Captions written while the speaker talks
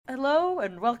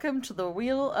and welcome to the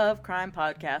Wheel of Crime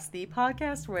podcast, the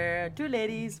podcast where two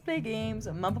ladies play games,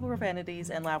 mumble profanities,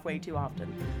 and laugh way too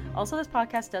often. Also, this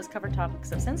podcast does cover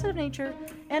topics of sensitive nature,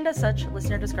 and as such,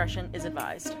 listener discretion is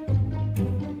advised.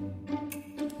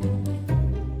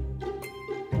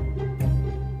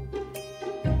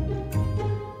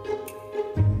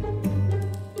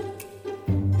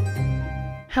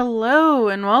 Hello,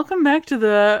 and welcome back to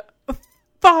the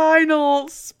final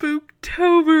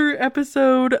Spooktober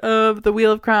episode of the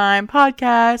Wheel of Crime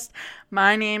podcast.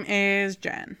 My name is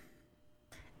Jen.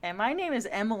 And my name is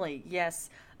Emily.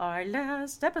 Yes, our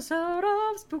last episode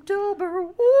of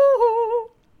Spooktober.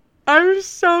 Woo! I'm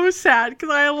so sad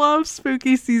because I love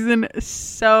spooky season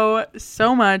so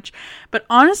much. But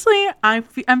honestly, I'm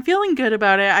feeling good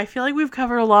about it. I feel like we've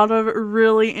covered a lot of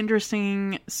really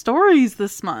interesting stories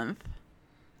this month.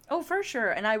 Oh, for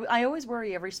sure. And I always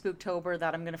worry every Spooktober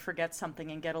that I'm going to forget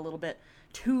something and get a little bit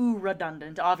too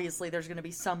redundant. Obviously, there's going to be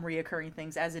some reoccurring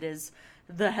things as it is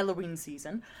the Halloween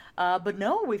season. But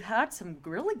no, we've had some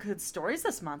really good stories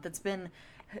this month. It's been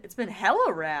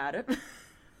hella rad.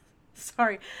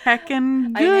 Sorry.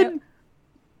 Heckin' good.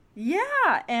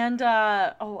 Yeah. And,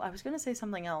 I was going to say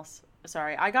something else.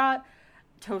 Sorry. I got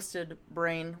toasted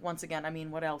brain once again. I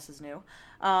mean, what else is new?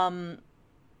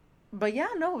 But yeah,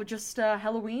 no, just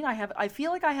Halloween. I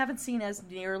feel like I haven't seen as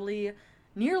nearly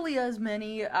as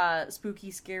many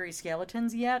spooky, scary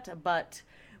skeletons yet, but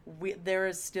there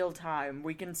is still time.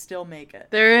 We can still make it.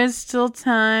 There is still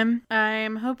time.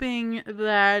 I'm hoping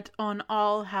that on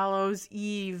All Hallows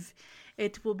Eve,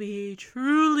 it will be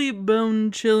truly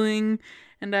bone-chilling,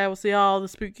 and I will see all the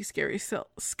spooky, scary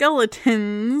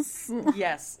skeletons.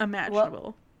 Yes. Imaginable.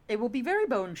 Well, it will be very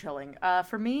bone-chilling.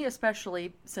 For me,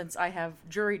 especially, since I have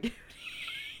jury duty.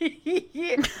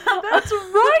 That's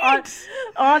right!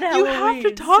 on Halloween. You have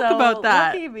to talk about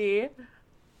that. Lucky me.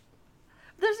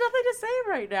 There's nothing to say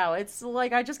right now. It's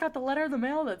like I just got the letter in the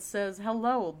mail that says,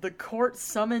 hello, the court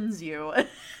summons you.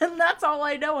 And that's all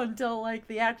I know until, like,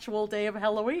 the actual day of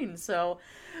Halloween. So,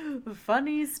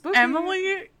 funny, spooky.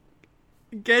 Emily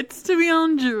gets to be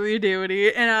on jury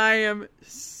duty, and I am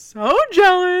so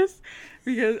jealous.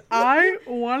 Because I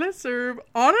want to serve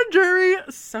on a jury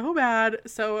so bad.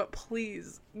 So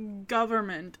please,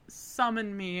 government,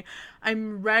 summon me.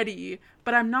 I'm ready.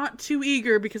 But I'm not too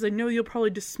eager because I know you'll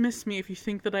probably dismiss me if you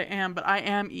think that I am. But I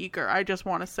am eager. I just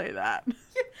want to say that.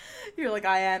 You're like,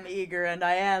 I am eager and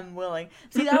I am willing.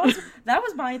 See, that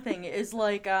was my thing. Is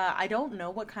like, I don't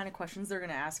know what kind of questions they're going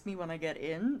to ask me when I get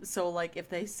in. So like, if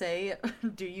they say,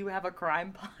 do you have a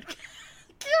crime podcast?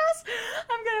 Yes,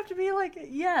 I'm gonna have to be like,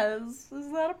 yes,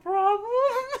 is that a problem?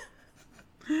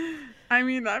 I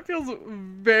mean, that feels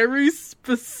very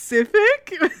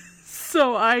specific,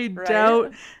 so I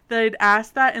doubt that I'd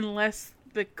ask that unless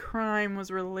the crime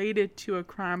was related to a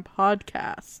crime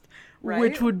podcast,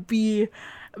 which would be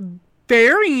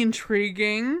very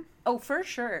intriguing. Oh, for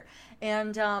sure.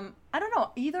 And, I don't know,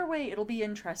 either way, it'll be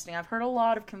interesting. I've heard a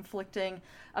lot of conflicting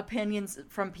opinions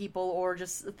from people or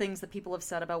just things that people have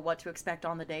said about what to expect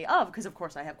on the day of, because of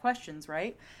course I have questions,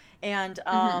 right? And,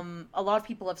 a lot of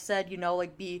people have said, you know,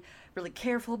 like, be really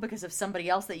careful because if somebody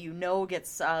else that you know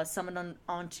gets, summoned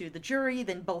onto the jury,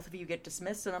 then both of you get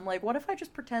dismissed. And I'm like, what if I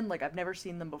just pretend like I've never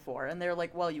seen them before? And they're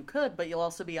like, well, you could, but you'll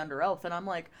also be under oath. And I'm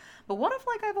like, but what if,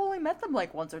 like, I've only met them,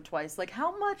 like, once or twice? Like,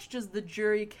 how much does the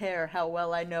jury care how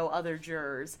well I know other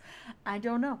jurors? I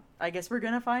don't know. I guess we're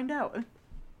gonna find out.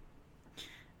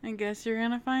 I guess you're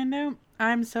gonna find out.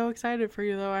 I'm so excited for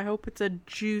you, though. I hope it's a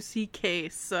juicy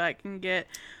case so I can get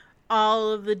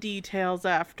all of the details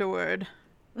afterward.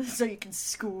 So you can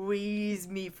squeeze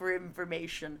me for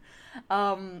information.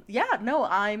 Yeah, no,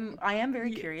 I am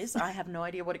very curious. I have no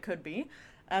idea what it could be,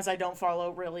 as I don't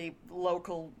follow really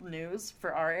local news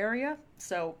for our area.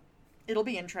 So it'll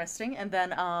be interesting. And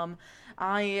then,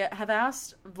 I have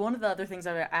asked, one of the other things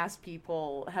I've asked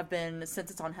people have been, since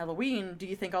it's on Halloween, do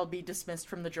you think I'll be dismissed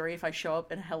from the jury if I show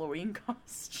up in a Halloween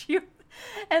costume?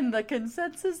 And the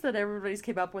consensus that everybody's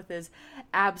came up with is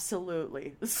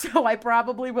absolutely. So I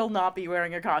probably will not be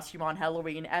wearing a costume on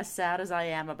Halloween, as sad as I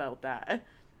am about that.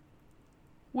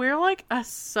 Wear, like, a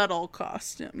subtle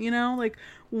costume, you know? Like,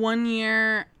 one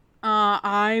year,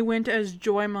 I went as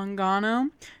Joy Mangano,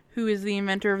 who is the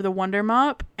inventor of the Wonder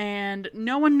Mop, and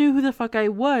no one knew who the fuck I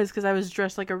was because I was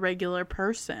dressed like a regular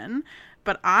person,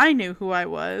 but I knew who I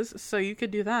was, so you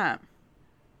could do that.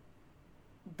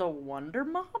 The Wonder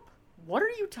Mop? What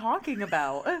are you talking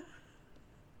about?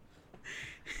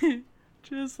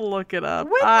 Just look it up.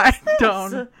 I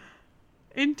don't.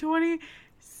 In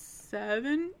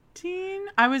 2017,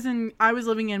 I was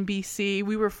living in BC.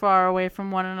 We were far away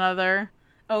from one another.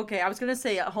 Okay, I was gonna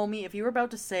say, homie, if you were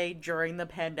about to say during the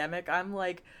pandemic, I'm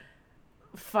like,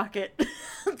 fuck it.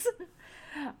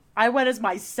 I went as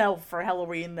myself for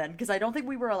Halloween then, because I don't think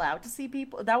we were allowed to see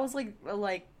people. That was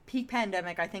like peak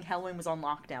pandemic. I think Halloween was on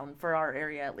lockdown for our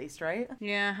area at least, right?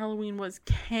 Yeah, Halloween was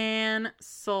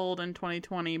canceled in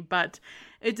 2020, but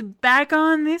it's back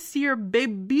on this year,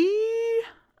 baby.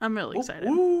 I'm really excited.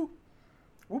 Woo,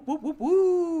 woo, woo, woo,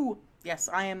 woo. Yes,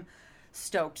 I am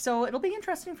stoked. So it'll be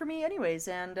interesting for me anyways,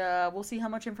 and we'll see how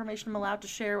much information I'm allowed to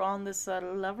share on this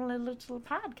lovely little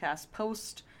podcast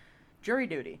post jury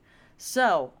duty.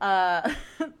 So,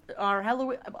 our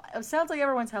Halloween, it sounds like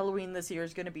everyone's Halloween this year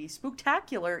is going to be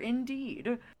spooktacular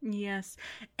indeed. Yes,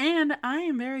 and I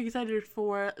am very excited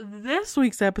for this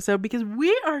week's episode because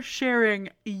we are sharing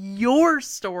your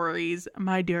stories,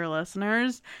 my dear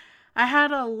listeners. I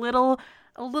had a little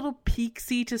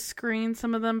peek-see to screen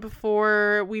some of them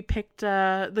before we picked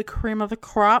the cream of the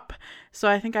crop, so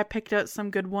I think I picked out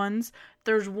some good ones.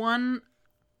 There's one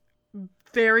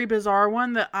very bizarre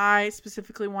one that I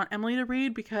specifically want Emily to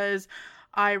read because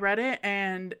I read it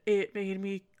and it made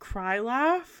me cry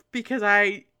laugh because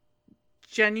I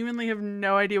genuinely have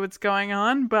no idea what's going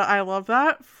on, but I love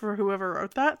that for whoever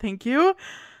wrote that. Thank you.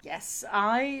 Yes,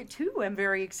 I too am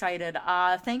very excited.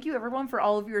 Thank you everyone for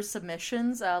all of your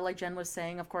submissions. Like Jen was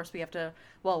saying, of course we have to,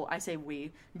 well, I say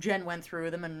we, Jen went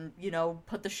through them and,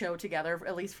 put the show together,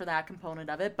 at least for that component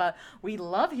of it. But we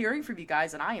love hearing from you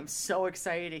guys, and I am so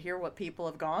excited to hear what people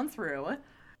have gone through.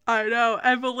 I know,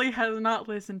 Emily has not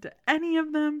listened to any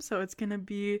of them, so it's going to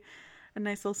be a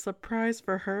nice little surprise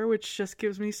for her, which just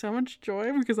gives me so much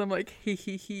joy because I'm like,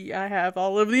 he, I have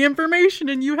all of the information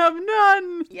and you have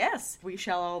none. Yes, we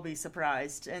shall all be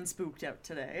surprised and spooked out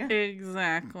today.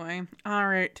 Exactly. All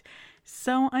right.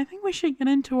 So I think we should get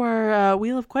into our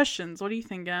wheel of questions. What do you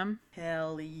think, Em?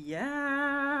 Hell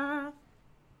yeah.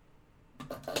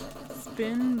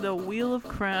 Spin the wheel of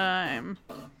crime.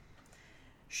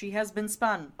 She has been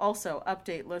spun. Also,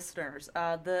 update listeners.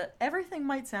 Everything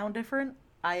might sound different.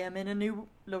 I am in a new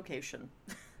location.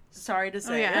 Sorry to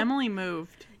say. Oh yeah, Emily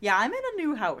moved. Yeah, I'm in a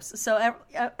new house, so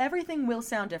everything will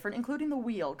sound different, including the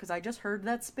wheel, because I just heard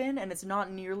that spin, and it's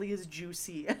not nearly as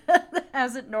juicy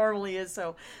as it normally is,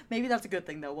 so maybe that's a good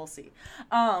thing, though. We'll see.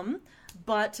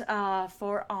 But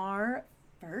for our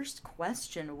first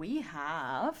question, we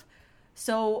have...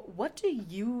 So, what do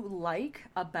you like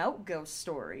about ghost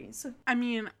stories? I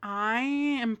mean, I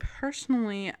am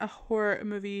personally a horror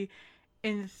movie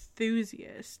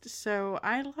enthusiast, so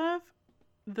I love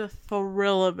the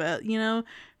thrill of it,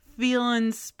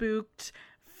 feeling spooked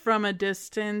from a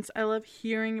distance. I love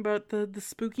hearing about the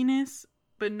spookiness,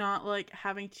 but not like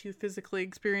having to physically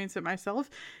experience it myself,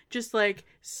 just like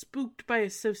spooked by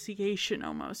association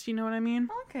almost, you know what I mean?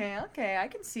 Okay, I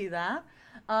can see that.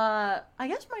 I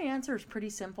guess my answer is pretty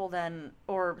simple then,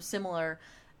 or similar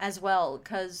as well,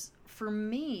 because for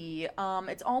me,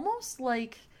 it's almost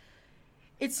like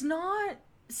it's not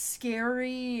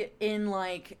scary in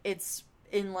like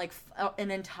an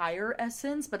entire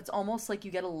essence, but it's almost like you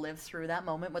get to live through that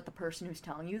moment with the person who's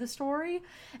telling you the story,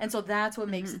 and so that's what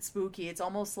makes it spooky. It's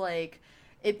almost like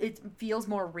it feels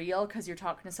more real because you're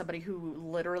talking to somebody who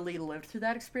literally lived through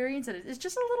that experience, and it's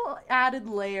just a little added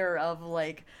layer of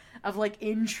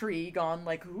intrigue on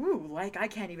like, ooh, like I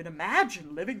can't even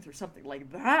imagine living through something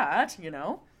like that,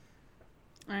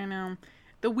 I know.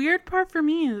 The weird part for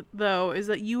me, though, is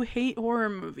that you hate horror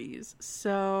movies,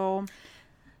 so...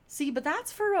 See, but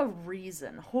that's for a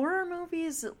reason. Horror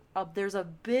movies, there's a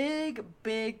big,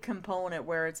 big component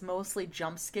where it's mostly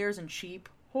jump scares and cheap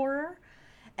horror,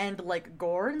 and, like,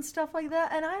 gore and stuff like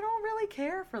that, and I don't really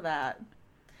care for that.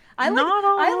 I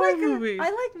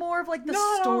like more of, like, the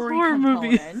story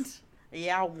component. Movies.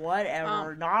 Yeah,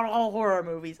 whatever. Not all horror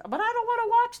movies. But I don't want to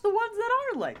watch the ones that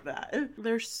are like that.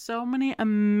 There's so many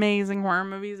amazing horror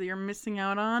movies that you're missing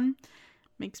out on.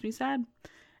 Makes me sad.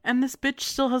 And this bitch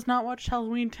still has not watched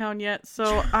Halloween Town yet,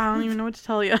 so I don't even know what to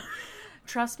tell you.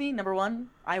 Trust me, number one,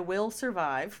 I will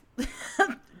survive.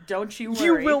 Don't you worry.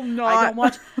 You will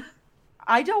not.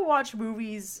 I don't watch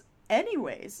movies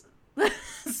anyways.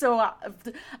 So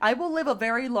I will live a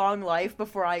very long life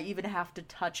before I even have to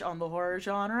touch on the horror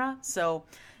genre, so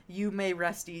you may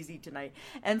rest easy tonight.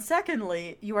 And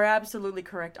secondly, you are absolutely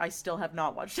correct, I still have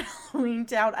not watched Halloween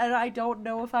Town, and I don't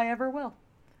know if I ever will.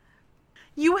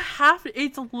 You have to.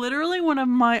 It's literally one of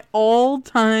my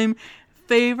all-time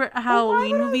favorite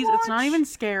Halloween movies. It's not even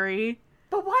scary.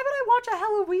 But why would I watch a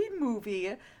Halloween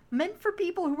movie meant for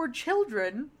people who are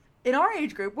children in our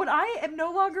age group when I am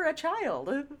no longer a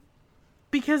child?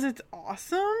 Because it's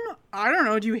awesome? I don't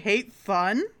know. Do you hate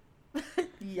fun?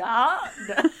 Yeah.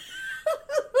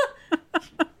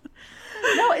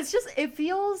 No, No, it's just, it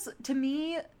feels, to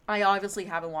me, I obviously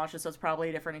haven't watched it, so it's probably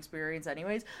a different experience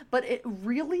anyways, but it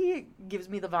really gives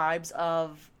me the vibes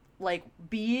of, like,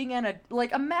 being in a,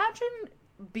 like, imagine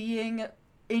being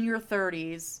in your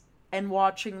 30s and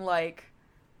watching, like,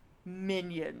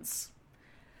 Minions.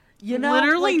 You know?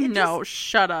 Literally, like, no, just,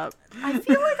 shut up. I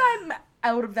feel like I'm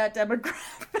out of that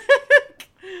demographic.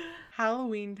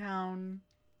 Halloween Town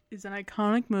is an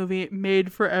iconic movie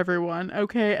made for everyone.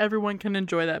 Okay, everyone can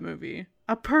enjoy that movie.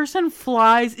 A person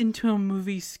flies into a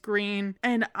movie screen,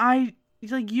 and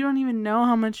you don't even know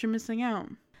how much you're missing out.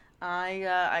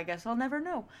 I guess I'll never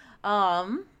know.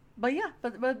 But yeah,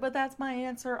 but that's my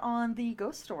answer on the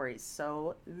ghost stories.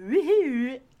 So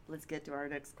let's get to our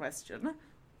next question.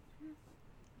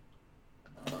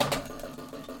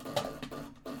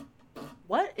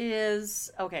 What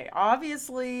is, okay,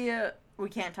 obviously we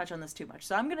can't touch on this too much.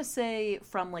 So I'm going to say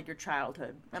from like your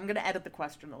childhood. I'm going to edit the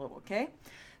question a little, okay?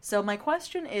 So my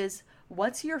question is,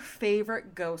 what's your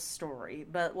favorite ghost story?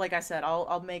 But like I said,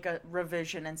 I'll make a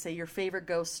revision and say your favorite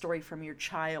ghost story from your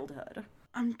childhood.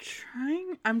 I'm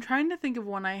trying to think of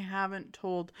one I haven't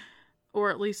told,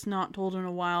 or at least not told in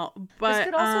a while. But this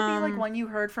could also be like one you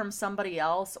heard from somebody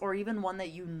else, or even one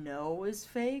that you know is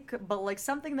fake, but like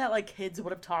something that like kids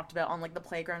would have talked about on like the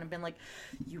playground and been like,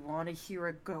 you want to hear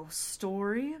a ghost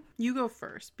story? You go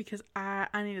first, because I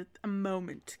need a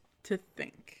moment to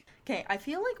think. Okay, I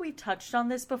feel like we've touched on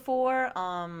this before,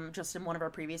 just in one of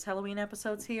our previous Halloween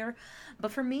episodes here.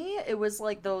 But for me, it was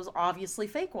like those obviously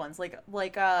fake ones. Like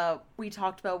we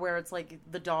talked about where it's like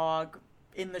the dog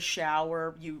in the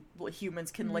shower,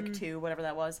 humans can lick too, whatever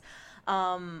that was.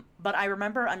 But I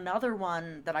remember another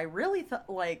one that I really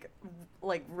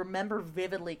remember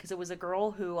vividly, because it was a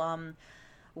girl who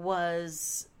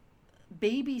was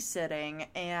babysitting,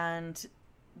 and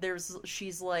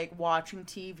she's like watching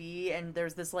TV, and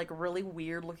there's this like really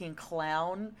weird looking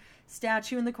clown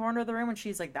statue in the corner of the room, and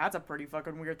she's like, that's a pretty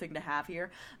fucking weird thing to have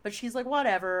here, but she's like,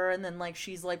 whatever. And then like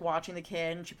she's like watching the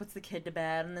kid, and she puts the kid to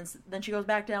bed, and then she goes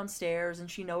back downstairs,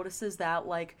 and she notices that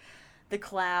like the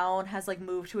clown has like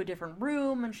moved to a different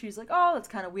room, and she's like, oh, that's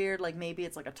kind of weird, like maybe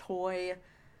it's like a toy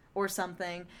or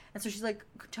something. And so she's like,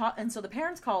 and so the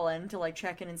parents call in to like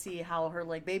check in and see how her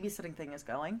like babysitting thing is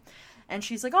going. And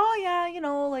she's like, oh yeah,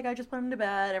 like I just put him to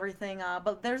bed, everything.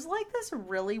 But there's like this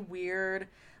really weird,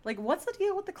 like, what's the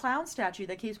deal with the clown statue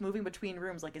that keeps moving between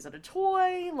rooms? Like, is it a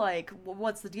toy? Like,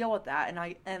 what's the deal with that?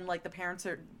 And like the parents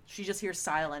she just hears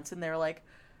silence, and they're like,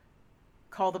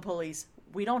 call the police.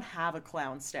 We don't have a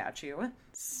clown statue.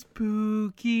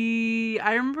 Spooky.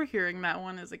 I remember hearing that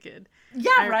one as a kid.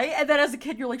 Yeah, right? And then as a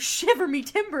kid, you're like, shiver me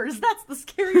timbers. That's the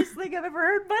scariest thing I've ever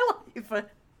heard in my life.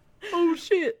 Oh,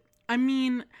 shit. I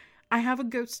mean, I have a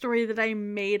ghost story that I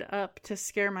made up to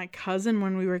scare my cousin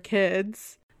when we were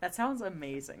kids. That sounds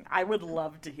amazing. I would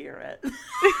love to hear it.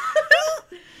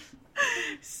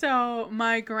 So,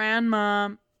 my grandma,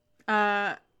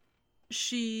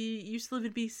 she used to live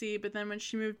in BC, but then when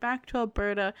she moved back to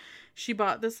Alberta, she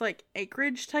bought this like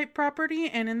acreage type property,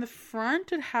 and in the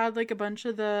front it had like a bunch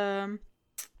of the,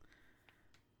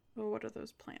 what are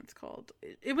those plants called?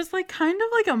 It was like kind of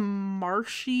like a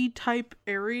marshy type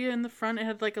area in the front. It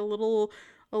had like a little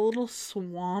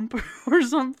swamp or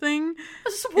something.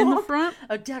 A swamp? In the front.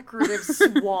 A decorative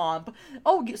swamp.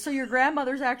 Oh, so your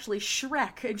grandmother's actually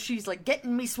Shrek, and she's like,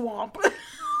 getting me swamp.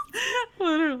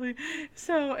 Literally.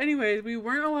 So, anyways, we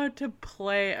weren't allowed to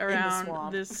play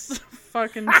around this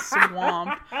fucking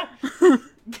swamp.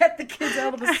 Get the kids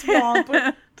out of the swamp.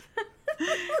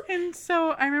 And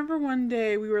so, I remember one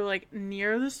day we were, like,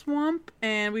 near the swamp,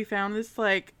 and we found this,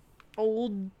 like,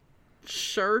 old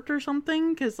shirt or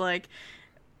something, because, like,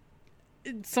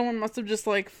 someone must have just,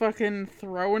 like, fucking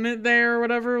thrown it there or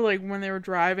whatever, like, when they were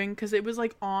driving, because it was,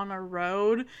 like, on a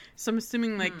road, so I'm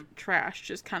assuming, like, trash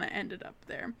just kind of ended up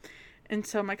there. And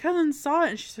so my cousin saw it,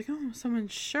 and she's like, oh,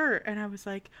 someone's shirt, and I was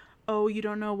like, oh, you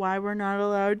don't know why we're not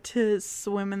allowed to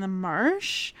swim in the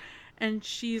marsh? And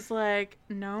she's like,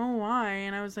 no, why?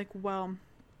 And I was like, well,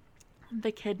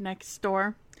 the kid next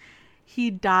door,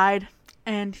 he died.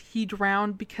 And he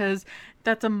drowned because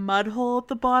that's a mud hole at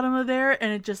the bottom of there,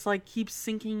 and it just like keeps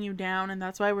sinking you down, and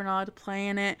that's why we're not allowed to play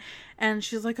in it. And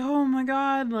she's like, oh my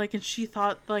god, like, and she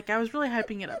thought like I was really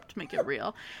hyping it up to make it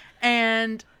real.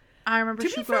 And I remember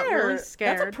she got really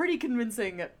scared. That's a pretty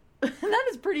convincing. That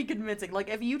is pretty convincing. Like,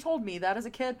 if you told me that as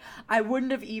a kid, I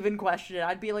wouldn't have even questioned it.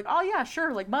 I'd be like, oh yeah,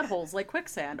 sure, like mud holes, like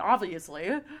quicksand,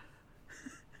 obviously.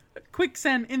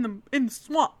 Quicksand in the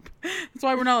swamp. That's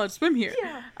why we're not allowed to swim here.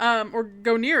 Yeah. Or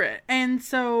go near it. And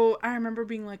so I remember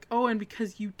being like, oh, and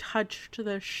because you touched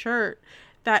the shirt,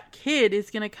 that kid is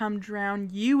gonna come drown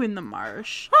you in the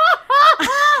marsh.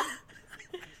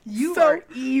 You So, are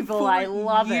evil. I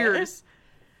love it.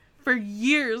 For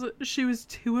years, she was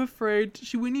too afraid.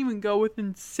 She wouldn't even go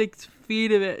within 6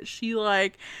 feet of it. She,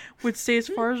 like, would stay as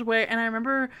far away. And I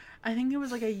remember, I think it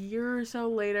was like a year or so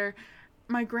later,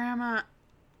 my grandma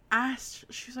asked,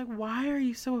 she was like, why are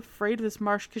you so afraid of this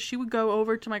marsh? Because she would go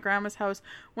over to my grandma's house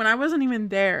when I wasn't even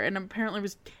there, and apparently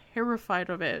was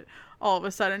terrified of it all of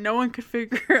a sudden. No one could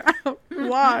figure out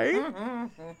why.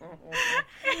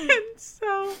 And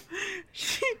so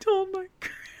she told my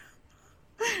grandma.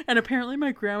 And apparently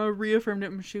my grandma reaffirmed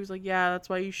it when she was like, yeah, that's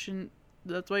why you shouldn't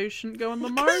go in the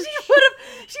marsh.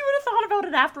 She would have thought about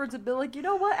it afterwards and been like, you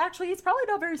know what? Actually, it's probably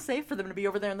not very safe for them to be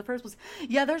over there in the first place.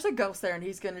 Yeah, there's a ghost there and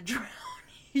he's going to drown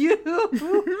you.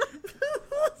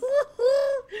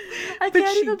 I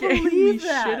can't even believe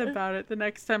that. Shit about it the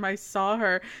next time I saw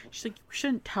her. She's like, you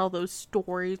shouldn't tell those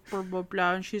stories, blah, blah,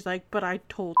 blah. And she's like, but I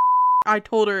told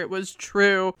her it was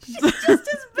true. She's just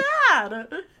as bad.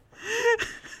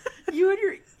 You and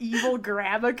your evil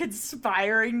grandma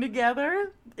conspiring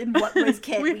together? In what ways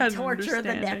can't we torture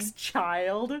the next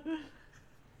child?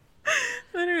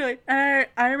 Literally. I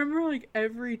remember, like,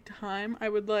 every time I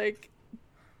would, like,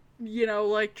 you know,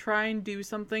 like, try and do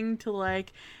something to,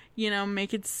 like, you know,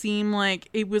 make it seem like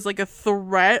it was, like, a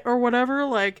threat or whatever.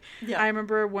 Like, yeah. I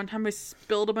remember one time I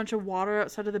spilled a bunch of water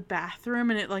outside of the bathroom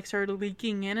and it, like, started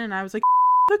leaking in and I was like,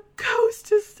 the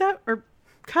ghost is out, or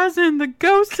cousin, the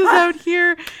ghost is out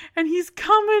here and he's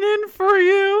coming in for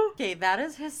you. Okay, that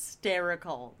is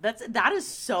hysterical. That is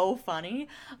so funny.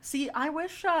 See, I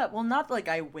wish, well, not like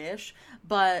I wish,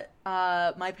 but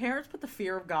my parents put the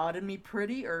fear of God in me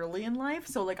pretty early in life,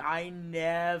 so like I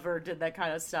never did that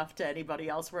kind of stuff to anybody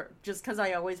else, just because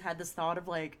I always had this thought of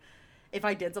like, if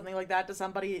I did something like that to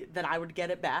somebody, then I would get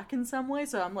it back in some way,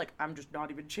 so I'm like, I'm just not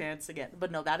even chancing it.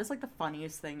 But no, that is like the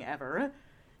funniest thing ever.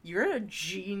 You're a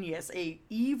genius, a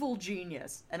evil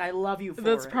genius, and I love you for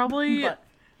That's probably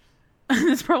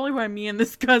why me and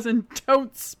this cousin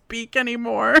don't speak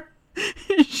anymore.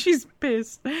 She's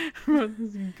pissed about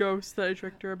this ghost that I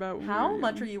tricked her about. How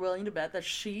much are you willing to bet that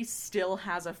she still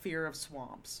has a fear of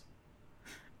swamps?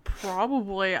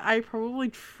 Probably. I probably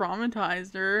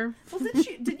traumatized her. Well,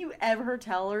 did you ever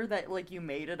tell her that, like, you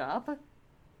made it up?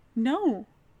 No.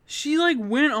 She, like,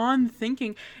 went on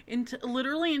thinking,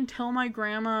 literally until my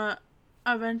grandma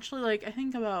eventually, like, I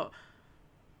think about,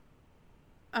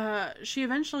 she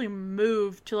eventually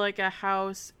moved to, like, a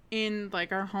house in,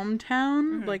 like, our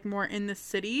hometown, like, more in the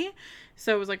city,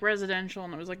 so it was, like, residential,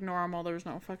 and it was, like, normal, there was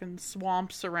no fucking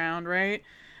swamps around, right?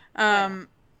 And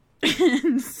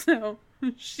so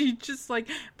she just, like,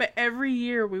 but every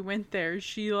year we went there,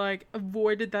 she, like,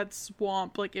 avoided that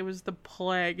swamp like it was the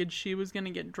plague, and she was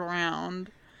gonna get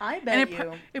drowned. I bet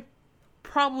it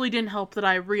probably didn't help that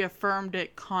I reaffirmed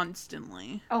it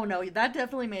constantly. Oh no, that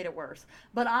definitely made it worse.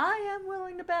 But I am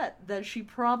willing to bet that she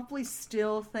probably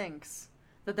still thinks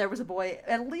that there was a boy,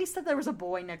 at least that there was a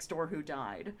boy next door who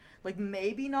died. Like,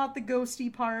 maybe not the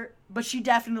ghosty part, but she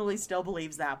definitely still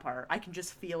believes that part. I can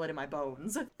just feel it in my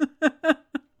bones.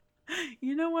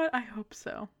 You know what? I hope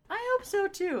so. I hope so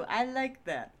too. I like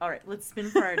that. Alright, let's spin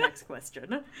for our next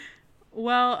question.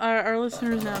 Well, our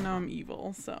listeners now know I'm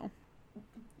evil, so.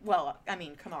 Well, I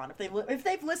mean, come on. If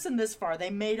they've listened this far, they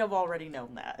may have already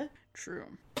known that. True.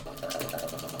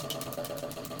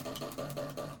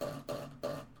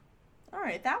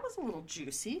 Alright, that was a little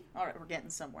juicy. Alright, we're getting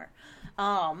somewhere.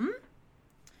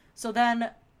 So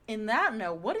then, in that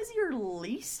note, what is your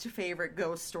least favorite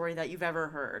ghost story that you've ever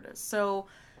heard? So,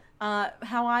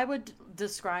 how I would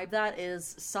describe that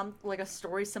is like a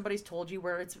story somebody's told you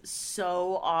where it's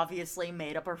so obviously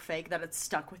made up or fake that it's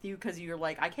stuck with you because you're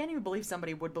like, I can't even believe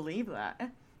somebody would believe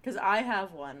that. Because I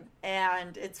have one,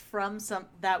 and it's from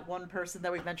that one person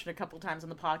that we've mentioned a couple times on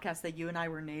the podcast that you and I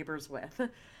were neighbors with,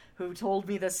 who told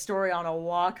me this story on a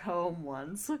walk home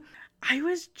once. I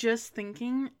was just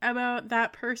thinking about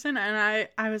that person, and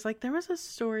I was like, there was a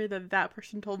story that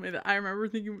person told me that I remember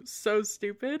thinking was so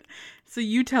stupid. So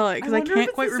you tell it, because I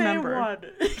can't quite remember.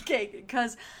 Okay,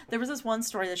 because there was this one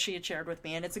story that she had shared with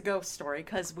me, and it's a ghost story,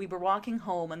 because we were walking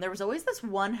home, and there was always this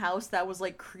one house that was,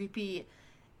 like,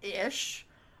 creepy-ish,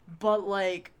 but,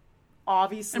 like,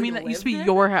 obviously I mean, that used to be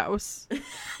your house.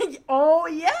 Oh,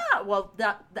 yeah! Well,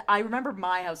 I remember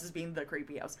my house as being the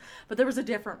creepy house, but there was a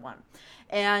different one.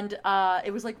 And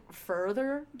it was, like,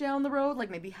 further down the road, like,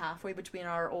 maybe halfway between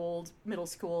our old middle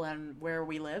school and where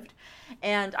we lived.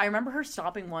 And I remember her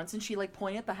stopping once, and she, like,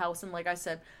 pointed at the house, and, like I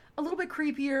said, a little bit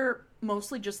creepier,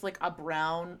 mostly just, like, a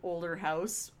brown, older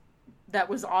house that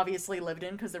was obviously lived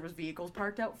in because there was vehicles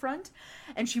parked out front.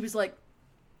 And she was like,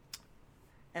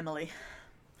 Emily,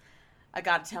 I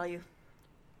gotta tell you,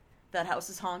 that house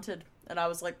is haunted. And I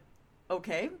was like,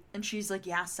 okay. And she's like,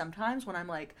 yeah, sometimes when I'm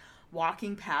like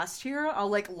walking past here, I'll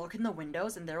like look in the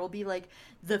windows and there will be like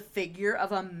the figure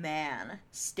of a man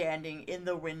standing in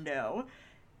the window.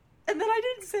 And then I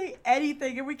didn't say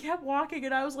anything and we kept walking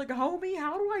and I was like, homie,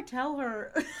 how do I tell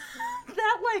her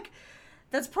that like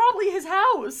that's probably his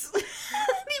house?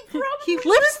 He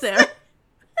lives there.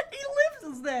 He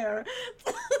lives there.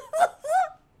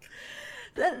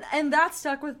 And that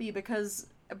stuck with me because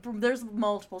there's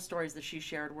multiple stories that she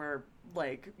shared where,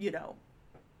 like, you know,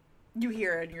 you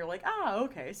hear it and you're like, oh,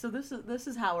 okay, so this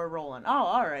is how we're rolling. Oh,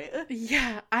 all right.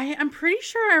 Yeah, I'm pretty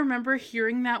sure I remember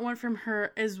hearing that one from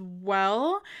her as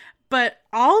well. But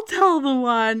I'll tell the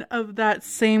one of that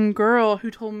same girl who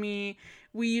told me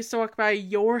we used to walk by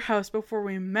your house before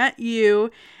we met you,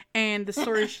 and the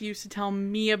story she used to tell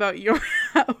me about your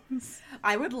house.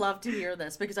 I would love to hear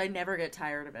this because I never get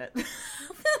tired of it.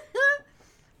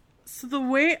 So the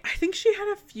way, I think she had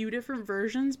a few different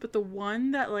versions, but the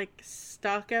one that like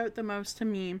stuck out the most to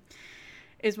me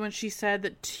is when she said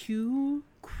that two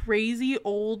crazy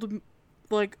old,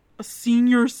 like,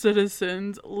 senior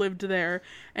citizens lived there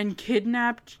and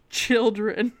kidnapped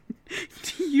children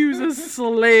to use as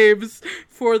slaves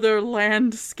for their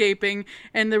landscaping,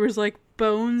 and there was like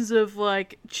bones of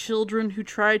like children who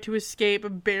tried to escape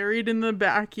buried in the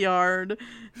backyard.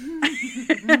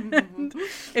 And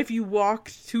if you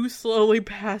walked too slowly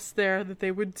past there, that they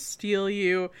would steal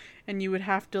you and you would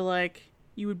have to like,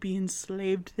 you would be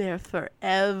enslaved there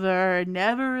forever,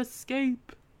 never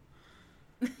escape.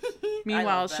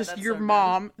 Meanwhile, it's just your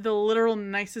mom, the literal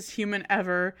nicest human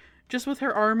ever, just with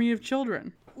her army of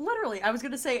children. Literally, I was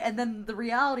gonna say, and then the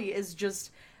reality is just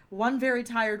one very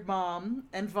tired mom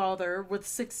and father with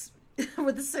six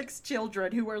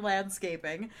children who were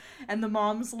landscaping, and the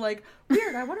mom's like,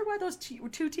 weird, I wonder why those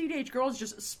two teenage girls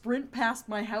just sprint past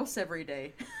my house every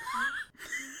day.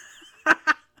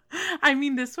 I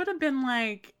mean, this would have been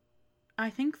like,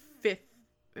 I think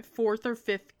fourth or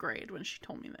fifth grade when she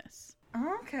told me this.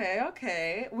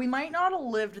 Okay. We might not have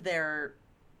lived there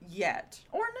yet.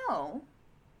 Or no.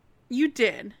 You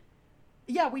did.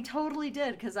 Yeah, we totally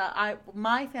did, because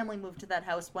my family moved to that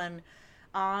house when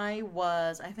I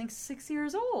was, I think, 6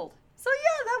 years old. So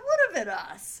yeah, that would have been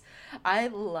us. I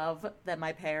love that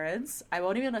my parents, I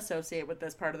won't even associate with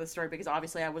this part of the story because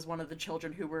obviously I was one of the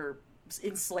children who were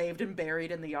enslaved and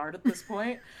buried in the yard at this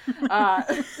point.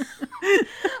 I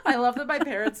love that my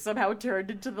parents somehow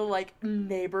turned into the, like,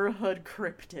 neighborhood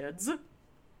cryptids.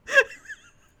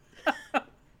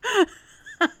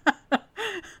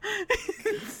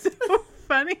 It's so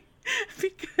funny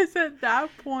because at that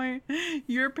point,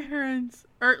 your parents,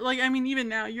 or like, I mean, even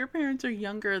now, your parents are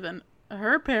younger than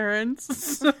her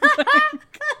parents. So, like,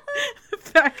 the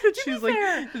fact that she's like,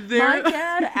 my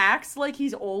dad acts like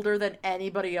he's older than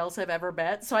anybody else I've ever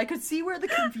met, so I could see where the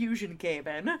confusion came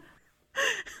in.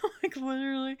 Like,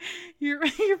 literally, your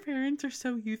parents are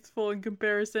so youthful in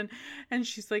comparison, and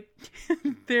she's like,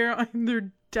 they're on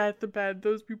their deathbed.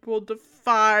 Those people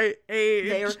defy age.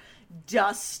 They're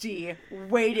dusty,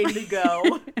 waiting to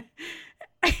go.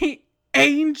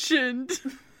 Ancient.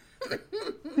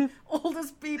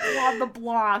 Oldest people on the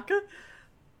block.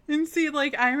 And see,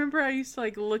 like, I remember I used to,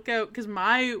 like, look out, because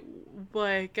my,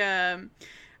 like,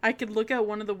 I could look out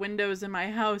one of the windows in my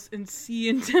house and see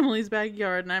into Emily's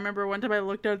backyard. And I remember one time I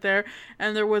looked out there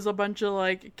and there was a bunch of,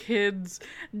 like, kids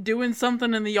doing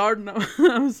something in the yard. And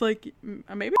I was like,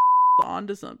 maybe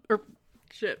onto something. Or,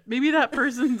 shit, maybe that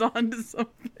person's onto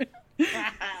something.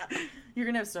 You're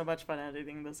gonna have so much fun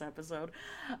editing this episode.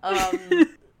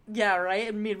 Yeah, right?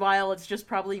 And meanwhile, it's just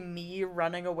probably me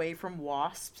running away from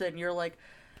wasps. And you're like,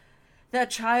 that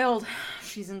child,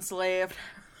 she's enslaved.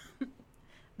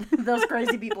 Those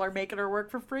crazy people are making her work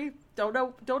for free. Don't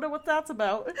know what that's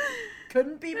about.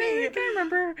 Couldn't be me. I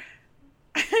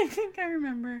think I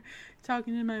remember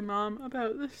talking to my mom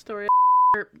about the story.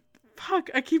 Fuck,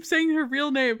 I keep saying her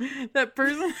real name. That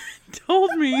person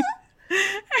told me.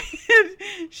 And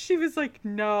she was like,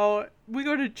 no, we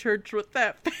go to church with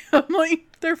that family.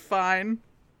 They're fine.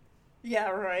 Yeah,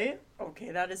 right?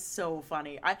 Okay, that is so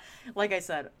funny. Like I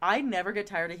said, I never get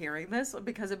tired of hearing this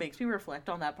because it makes me reflect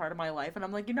on that part of my life. And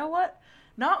I'm like, you know what?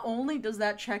 Not only does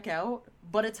that check out,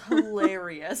 but it's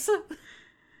hilarious.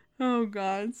 Oh,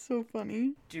 God, so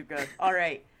funny. Too good. All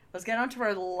right, let's get on to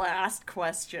our last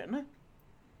question.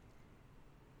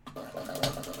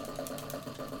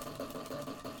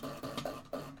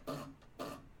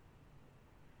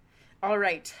 All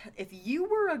right, if you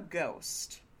were a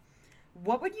ghost,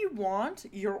 what would you want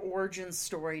your origin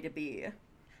story to be?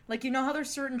 Like, you know how there's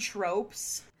certain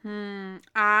tropes?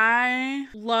 I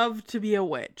love to be a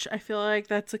witch. I feel like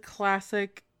that's a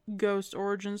classic ghost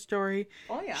origin story.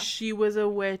 Oh, yeah. She was a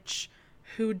witch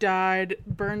who died,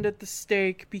 burned at the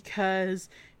stake because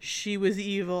she was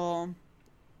evil.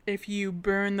 If you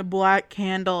burn the black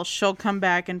candle, she'll come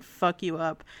back and fuck you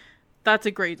up. That's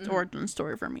a great origin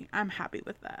story for me. I'm happy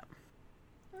with that.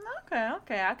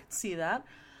 Okay, I could see that.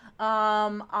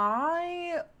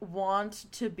 I want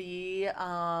to be,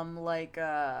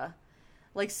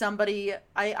 like somebody,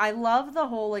 I love the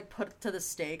whole, like, put to the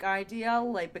stake idea,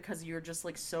 like, because you're just,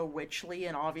 like, so witchly,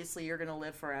 and obviously you're gonna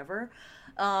live forever.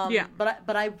 Yeah.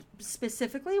 But I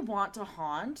specifically want to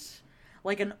haunt,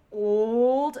 like, an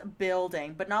old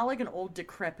building, but not, like, an old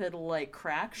decrepit, like,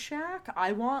 crack shack.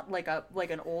 I want, like,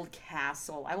 an old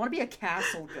castle. I want to be a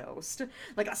castle ghost.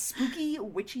 Like, a spooky,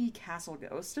 witchy castle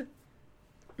ghost.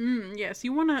 Yes,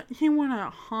 you wanna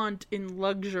haunt in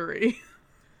luxury.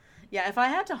 Yeah, if I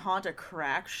had to haunt a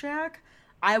crack shack,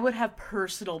 I would have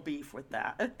personal beef with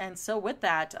that. And so with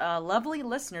that, lovely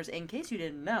listeners, in case you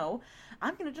didn't know,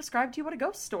 I'm going to describe to you what a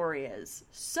ghost story is.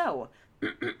 So,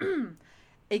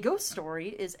 a ghost story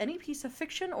is any piece of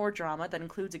fiction or drama that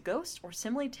includes a ghost or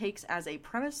simply takes as a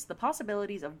premise the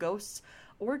possibilities of ghosts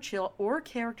or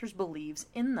characters' beliefs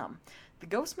in them. The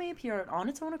ghost may appear on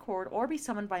its own accord or be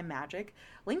summoned by magic.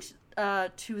 Linked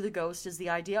to the ghost is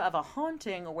the idea of a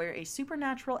haunting where a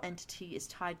supernatural entity is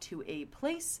tied to a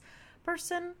place,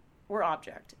 person, or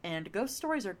object. And ghost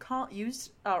stories are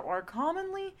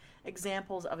commonly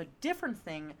examples of a different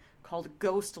thing called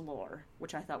ghost lore,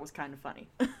 which I thought was kind of funny.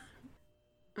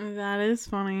 That is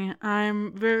funny.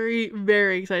 I'm very,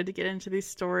 very excited to get into these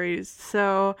stories.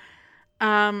 So,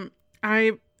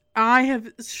 I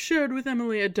have shared with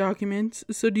Emily a document,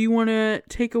 so do you want to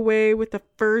take away with the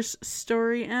first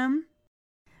story, Em?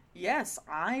 Yes,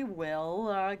 I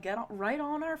will get right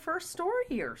on our first story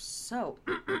here. So,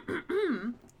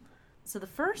 so the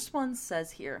first one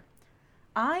says here,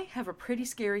 I have a pretty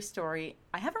scary story.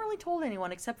 I haven't really told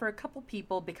anyone except for a couple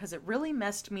people because it really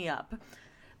messed me up.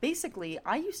 Basically,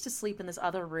 I used to sleep in this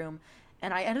other room,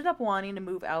 and I ended up wanting to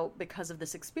move out because of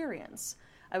this experience.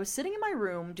 I was sitting in my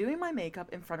room doing my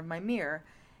makeup in front of my mirror,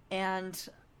 and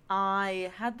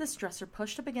I had this dresser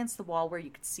pushed up against the wall where you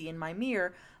could see in my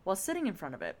mirror while sitting in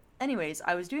front of it. Anyways,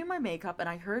 I was doing my makeup and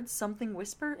I heard something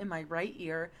whisper in my right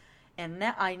ear, and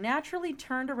I naturally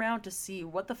turned around to see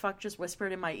what the fuck just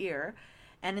whispered in my ear.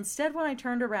 And instead, when I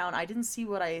turned around, I didn't see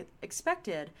what I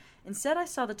expected. Instead, I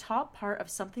saw the top part of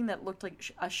something that looked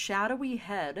like a shadowy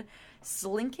head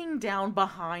slinking down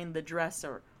behind the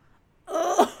dresser.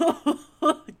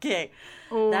 Okay,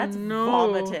 that's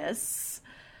vomitous.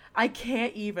 I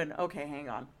can't even. Okay, hang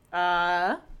on.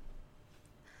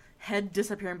 Head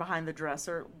disappearing behind the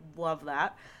dresser. Love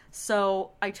that.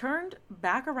 So I turned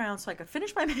back around so I could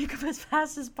finish my makeup as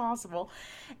fast as possible,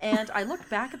 and I looked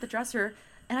back at the dresser,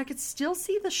 and I could still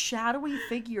see the shadowy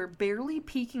figure barely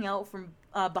peeking out from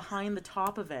behind the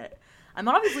top of it. I'm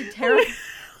obviously terrified.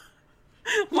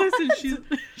 Listen,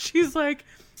 she's like,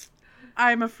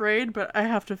 I'm afraid, but I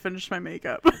have to finish my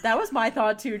makeup. That was my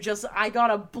thought too. Just, I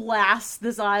gotta blast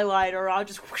this eyeliner. I'll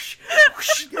just whoosh,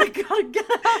 whoosh. I gotta get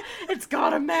out. It's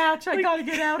gotta match. I gotta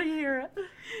get out of here.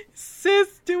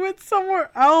 Sis, do it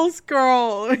somewhere else,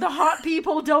 girl. The hot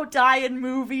people don't die in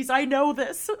movies. I know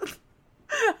this.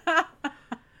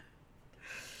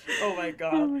 Oh my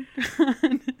god. Oh my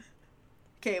god.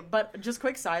 Okay, but just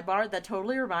quick sidebar, that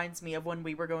totally reminds me of when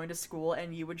we were going to school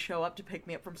and you would show up to pick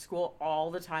me up from school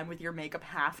all the time with your makeup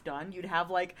half done. You'd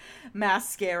have, like,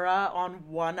 mascara on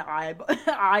one eye,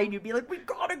 and you'd be like, we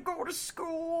gotta go to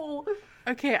school.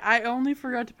 Okay, I only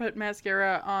forgot to put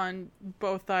mascara on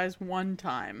both eyes one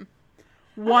time.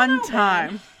 One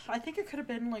time. Man. I think it could have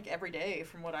been, like, every day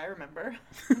from what I remember.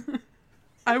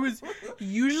 I was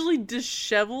usually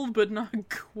disheveled, but not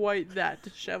quite that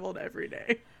disheveled every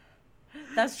day.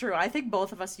 That's true. I think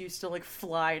both of us used to, like,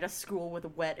 fly to school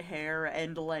with wet hair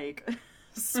and, like,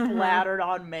 splattered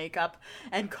on makeup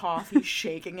and coffee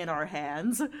shaking in our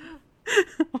hands.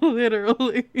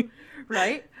 Literally.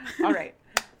 Right? All right.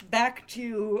 Back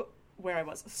to where I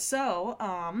was. So,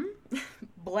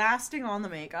 blasting on the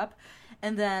makeup,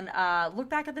 and then look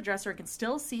back at the dresser and can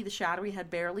still see the shadowy head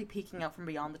barely peeking out from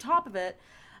beyond the top of it.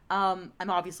 I'm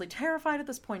obviously terrified at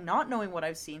this point, not knowing what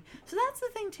I've seen. So that's the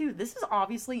thing, too. This is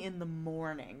obviously in the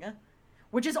morning,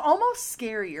 which is almost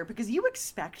scarier because you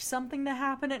expect something to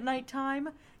happen at nighttime.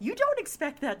 You don't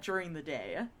expect that during the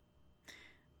day.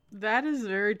 That is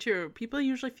very true. People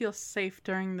usually feel safe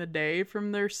during the day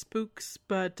from their spooks,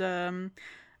 but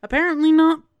apparently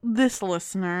not this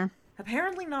listener.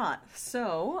 Apparently not.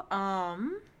 So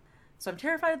I'm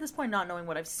terrified at this point, not knowing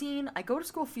what I've seen. I go to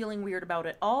school feeling weird about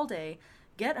it all day.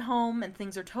 Get home and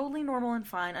things are totally normal and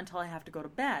fine until I have to go to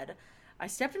bed. I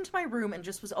stepped into my room and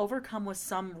just was overcome with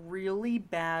some really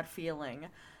bad feeling.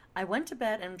 I went to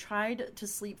bed and tried to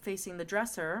sleep facing the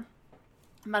dresser,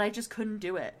 but I just couldn't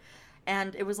do it.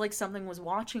 And it was like something was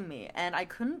watching me, and I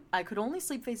could only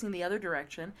sleep facing the other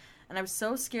direction, and I was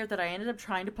so scared that I ended up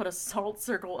trying to put a salt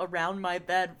circle around my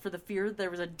bed for the fear that there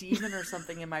was a demon or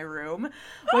something in my room,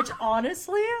 which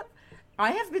honestly,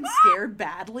 I have been scared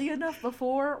badly enough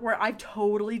before where I've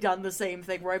totally done the same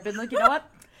thing, where I've been like, you know what?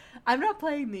 I'm not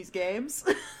playing these games.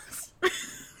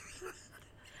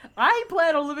 I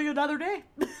plan on living another day.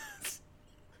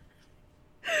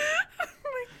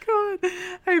 God,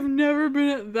 I've never been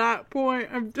at that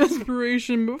point of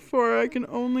desperation before. I can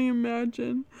only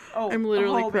imagine. I'm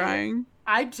literally crying.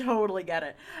 I totally get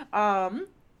it.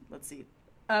 Let's see.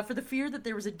 For the fear that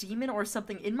there was a demon or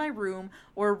something in my room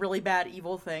or a really bad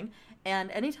evil thing.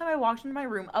 And anytime I walked into my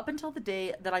room, up until the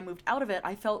day that I moved out of it,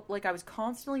 I felt like I was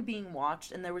constantly being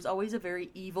watched, and there was always a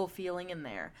very evil feeling in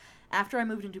there. After I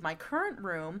moved into my current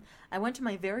room, I went to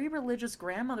my very religious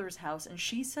grandmother's house, and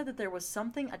she said that there was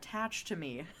something attached to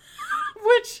me.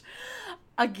 Which,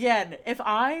 again, if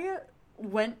I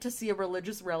went to see a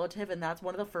religious relative and that's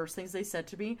one of the first things they said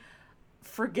to me,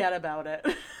 forget about it.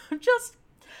 Just,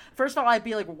 first of all, I'd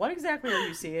be like, what exactly are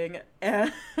you seeing?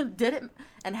 And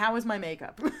how is my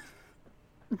makeup?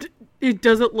 It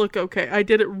doesn't look okay. I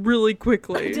did it really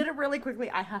quickly.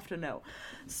 I have to know.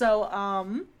 So,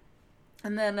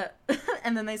 and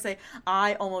then they say,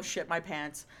 I almost shit my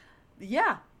pants.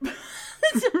 Yeah.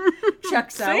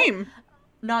 Checks out. Same.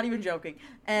 Not even joking.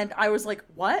 And I was like,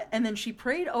 what? And then she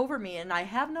prayed over me, and I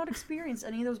have not experienced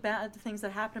any of those bad things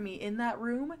that happened to me in that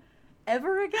room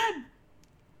ever again.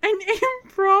 An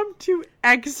impromptu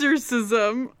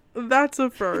exorcism. That's a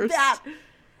first.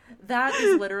 That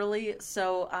is literally,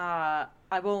 so, I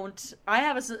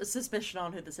have a suspicion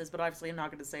on who this is, but obviously I'm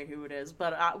not going to say who it is,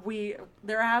 but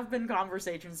there have been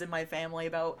conversations in my family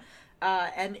about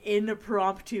an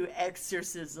impromptu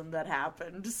exorcism that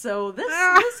happened, so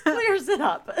this clears it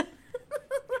up.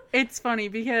 It's funny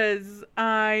because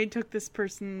I took this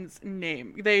person's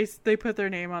name. They put their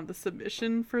name on the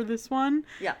submission for this one.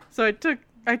 Yeah. So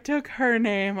I took her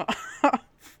name off,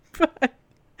 but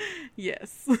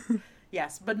yes.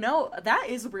 Yes, but no, that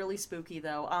is really spooky,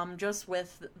 though. Just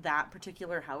with that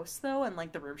particular house, though, and,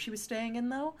 like, the room she was staying in,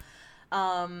 though.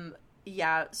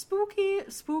 Yeah,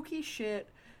 spooky shit,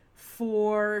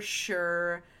 for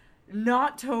sure.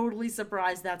 Not totally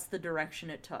surprised that's the direction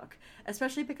it took.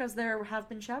 Especially because there have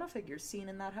been shadow figures seen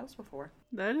in that house before.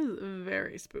 That is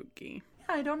very spooky.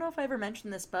 Yeah, I don't know if I ever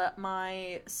mentioned this, but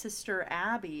my sister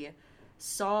Abby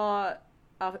saw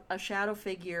a shadow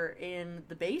figure in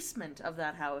the basement of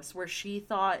that house where she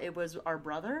thought it was our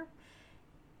brother,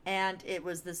 and it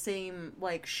was the same,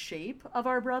 like, shape of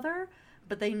our brother,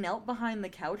 but they knelt behind the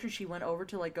couch, and she went over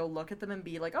to, like, go look at them and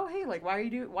be like, oh, hey, like, why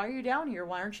are you down here?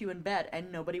 Why aren't you in bed?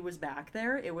 And nobody was back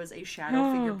there. It was a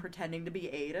shadow figure pretending to be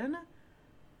Aiden.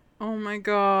 Oh my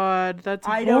god, that's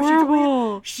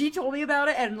horrible. She told me about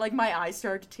it, and, like, my eyes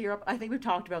started to tear up. I think we've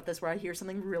talked about this, where I hear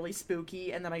something really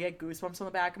spooky, and then I get goosebumps on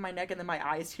the back of my neck, and then my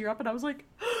eyes tear up, and I was like,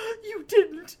 you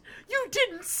didn't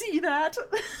see that.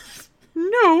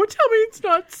 No, tell me it's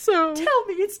not so. Tell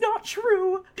me it's not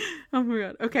true. Oh my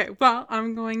god. Okay, well,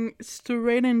 I'm going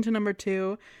straight into number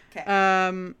 2.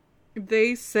 Okay.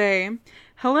 They say,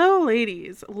 hello,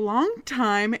 ladies.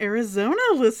 Long-time Arizona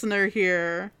listener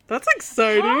here. That's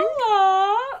exciting.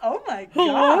 Hello. Oh my god.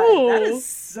 Hello. That is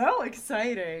so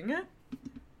exciting.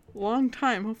 Long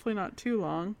time. Hopefully not too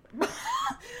long.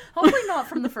 Hopefully not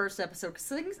from the first episode,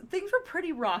 because things were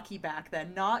pretty rocky back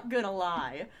then, not gonna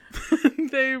lie.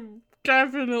 They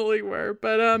definitely were.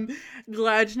 But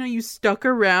glad to know you stuck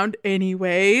around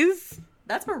anyways.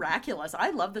 That's miraculous.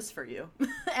 I love this for you.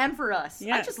 And for us.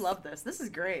 Yes. I just love this. This is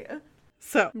great.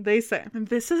 So, they say,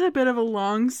 this is a bit of a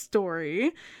long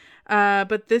story,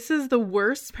 but this is the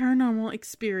worst paranormal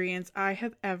experience I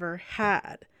have ever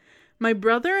had. My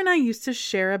brother and I used to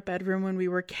share a bedroom when we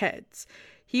were kids.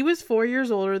 He was 4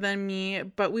 years older than me,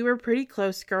 but we were pretty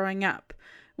close growing up.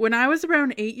 When I was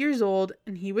around 8 years old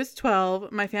and he was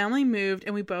 12, my family moved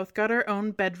and we both got our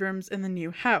own bedrooms in the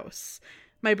new house.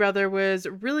 My brother was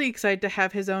really excited to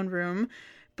have his own room,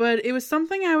 but it was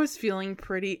something I was feeling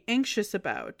pretty anxious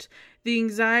about. The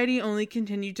anxiety only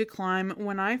continued to climb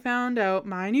when I found out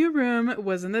my new room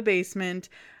was in the basement.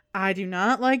 I do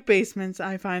not like basements.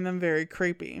 I find them very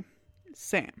creepy.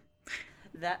 Sam.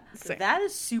 That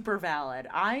is super valid.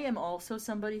 I am also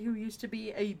somebody who used to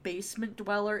be a basement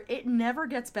dweller. It never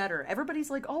gets better.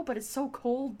 Everybody's like, oh, but it's so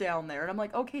cold down there. And I'm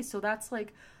like, okay, so that's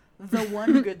like the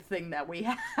one good thing that we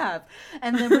have.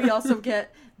 And then we also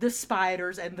get the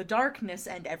spiders and the darkness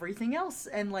and everything else.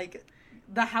 And like,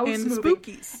 the house and the moving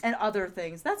spookies. and other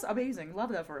things. That's amazing.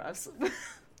 Love that for us.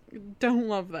 Don't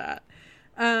love that.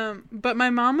 But my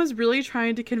mom was really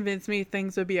trying to convince me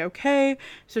things would be okay,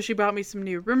 so she bought me some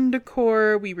new room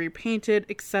decor, we repainted,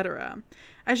 etc.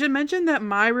 I should mention that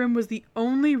my room was the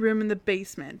only room in the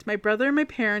basement. My brother and my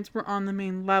parents were on the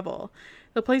main level.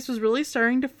 The place was really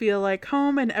starting to feel like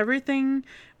home and everything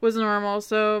was normal,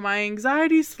 so my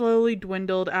anxiety slowly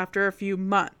dwindled after a few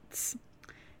months.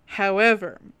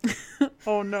 However,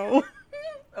 oh no.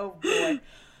 Oh boy.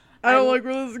 I don't like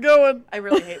where this is going. I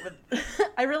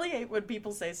really hate when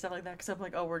people say stuff like that, because I'm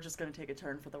like, oh, we're just going to take a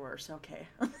turn for the worse. Okay.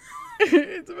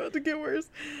 It's about to get worse.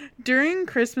 During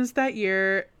Christmas that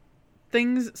year,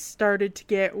 things started to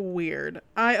get weird.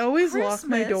 I always locked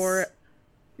my door.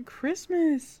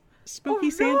 Christmas.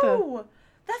 Spooky Santa. No!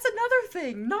 That's another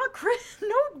thing. No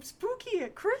spooky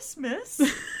at Christmas.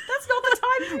 That's not the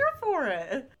time of year for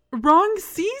it. Wrong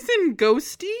season,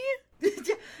 Ghosty.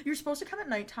 You're supposed to come at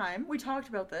nighttime. We talked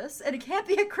about this, and it can't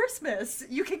be at Christmas.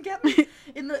 You can get me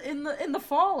in the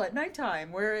fall at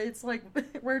nighttime, where it's like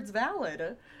where it's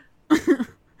valid.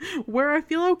 Where I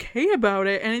feel okay about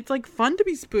it, and it's like fun to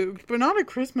be spooked, but not at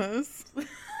Christmas.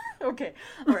 Okay,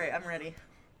 all right, I'm ready.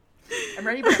 I'm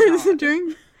ready, but I'm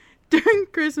not. During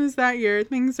Christmas that year,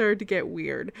 things started to get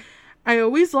weird. I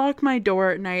always locked my door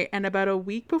at night, and about a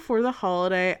week before the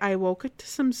holiday, I woke up to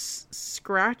some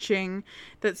scratching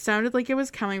that sounded like it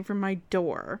was coming from my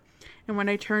door. And when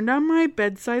I turned on my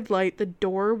bedside light, the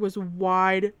door was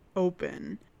wide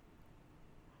open.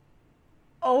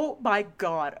 Oh my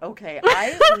god, okay.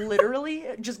 I literally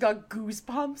just got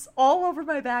goosebumps all over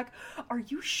my back. Are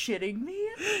you shitting me?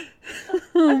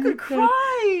 I could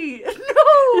cry!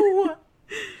 No!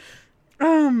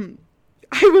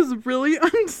 I was really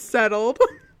unsettled.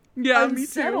 Yeah,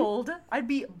 unsettled? me too. I'd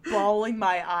be bawling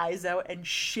my eyes out and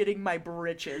shitting my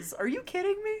britches. Are you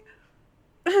kidding me?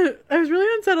 I was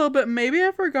really unsettled, but maybe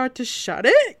I forgot to shut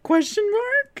it? Question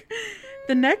mark.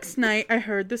 The next night, I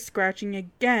heard the scratching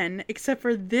again, except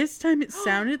for this time it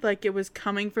sounded like it was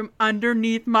coming from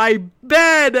underneath my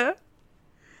bed.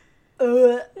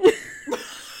 No.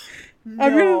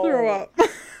 I'm gonna throw up.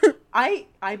 I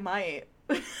might.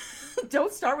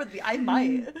 Don't start with me. I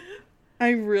might.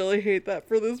 I really hate that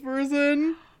for this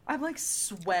person. I'm like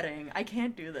sweating. I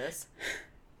can't do this.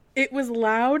 It was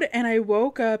loud and I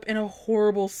woke up in a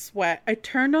horrible sweat. I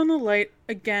turned on the light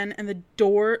again and the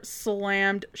door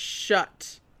slammed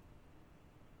shut.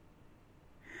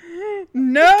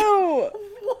 No!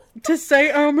 To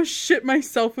say I almost shit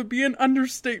myself would be an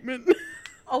understatement.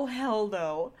 Oh, hell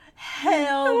no.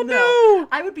 Hell no. No.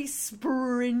 I would be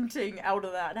sprinting out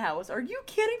of that house. Are you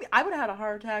kidding me? I would have had a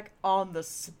heart attack on the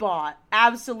spot.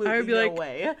 Absolutely I would be no like,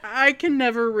 way. I can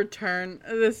never return.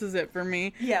 This is it for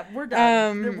me. Yeah, we're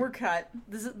done. We're cut.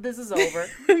 This is over.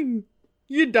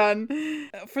 You done.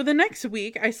 For the next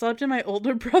week, I slept in my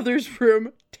older brother's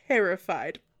room,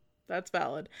 terrified. That's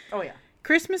valid. Oh, yeah.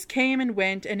 Christmas came and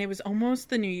went, and it was almost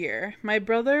the new year. My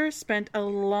brother spent a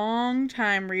long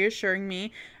time reassuring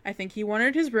me. I think he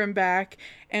wanted his room back,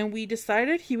 and we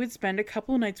decided he would spend a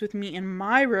couple nights with me in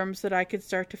my room so that I could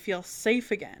start to feel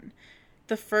safe again.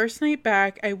 The first night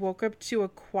back, I woke up to a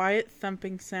quiet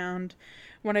thumping sound.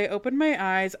 When I opened my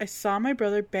eyes, I saw my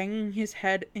brother banging his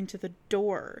head into the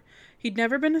door. He'd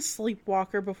never been a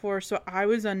sleepwalker before, so I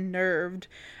was unnerved.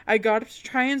 I got up to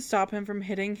try and stop him from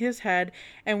hitting his head,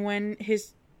 and when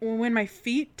my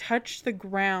feet touched the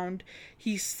ground,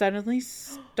 he suddenly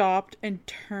stopped and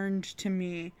turned to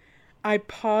me. I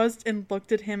paused and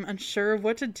looked at him, unsure of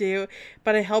what to do,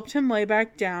 but I helped him lay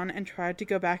back down and tried to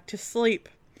go back to sleep.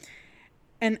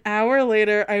 An hour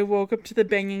later, I woke up to the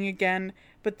banging again,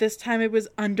 but this time it was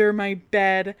under my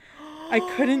bed. I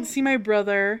couldn't see my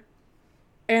brother,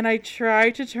 and I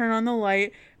tried to turn on the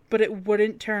light, but it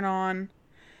wouldn't turn on.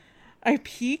 I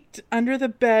peeked under the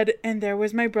bed, and there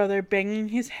was my brother banging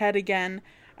his head again.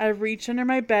 I reached under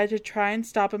my bed to try and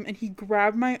stop him, and he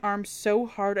grabbed my arm so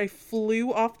hard I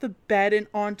flew off the bed and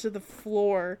onto the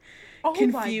floor. Oh,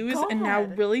 confused and now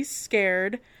really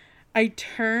scared, I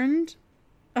turned...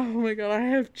 Oh my god, I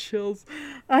have chills.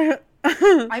 I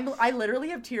literally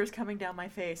have tears coming down my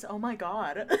face. Oh my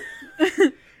god.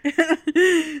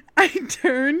 I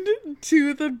turned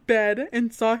to the bed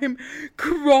and saw him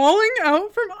crawling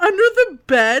out from under the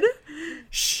bed.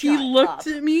 He looked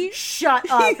at me.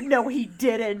 Shut up. No, he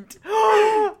didn't.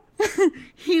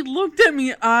 He looked at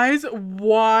me, eyes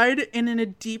wide, and in a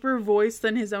deeper voice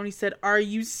than his own, he said, "Are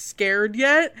you scared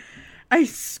yet?" I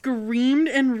screamed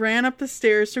and ran up the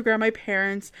stairs to grab my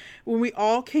parents. When we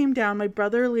all came down, my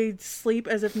brother lay asleep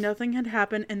as if nothing had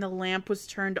happened and the lamp was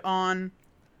turned on.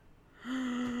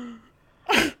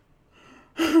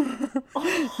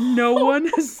 No one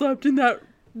has slept in that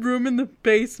room in the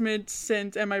basement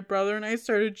since, and my brother and I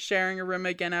started sharing a room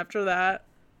again after that.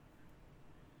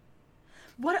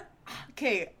 What?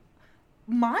 Okay.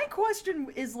 My question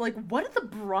is, like, what did the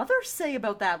brother say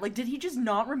about that? Like, did he just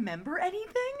not remember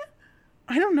anything?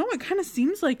 I don't know. It kind of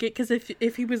seems like it, because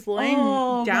if he was laying down,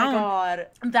 oh my god,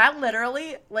 that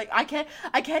literally, like, I can't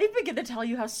even begin to tell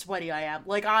you how sweaty I am.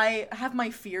 Like, I have my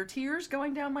fear tears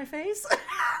going down my face.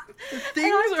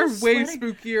 Things are way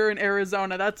spookier in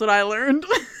Arizona. That's what I learned.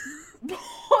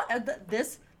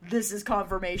 This is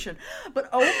confirmation. But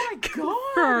oh my god,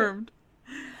 confirmed.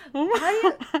 Oh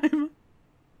my god.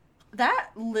 That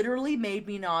literally made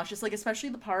me nauseous. Like, especially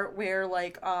the part where,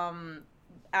 like,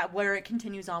 where it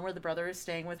continues on, where the brother is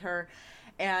staying with her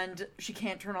and she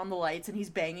can't turn on the lights and he's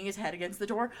banging his head against the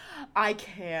door. I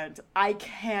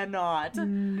cannot.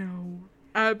 No,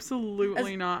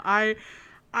 absolutely not. I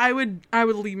would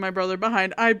leave my brother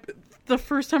behind. The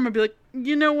first time I'd be like,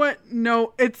 you know what?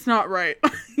 No, it's not right.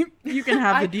 You can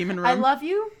have the demon room. I love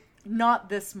you. Not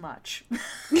this much.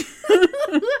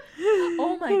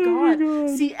 Oh my god.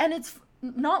 See, and it's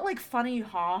not like funny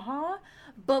haha,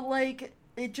 but like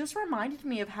it just reminded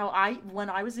me of how when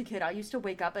I was a kid, I used to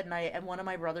wake up at night and one of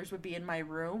my brothers would be in my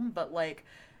room, but like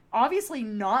obviously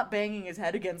not banging his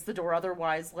head against the door,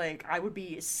 otherwise like I would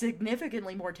be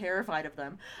significantly more terrified of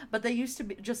them. But they used to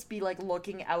just be like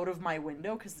looking out of my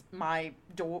window, because my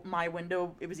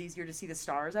window, it was easier to see the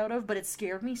stars out of, but it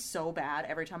scared me so bad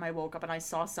every time I woke up and I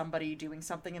saw somebody doing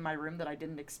something in my room that I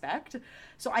didn't expect.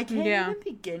 So I can't even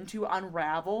begin to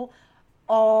unravel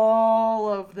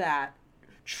all of that.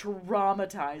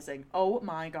 Traumatizing. Oh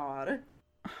my god.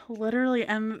 Literally,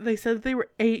 and they said they were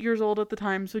 8 years old at the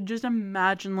time, so just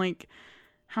imagine, like,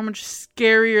 how much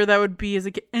scarier that would be as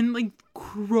a kid. And, like,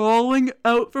 crawling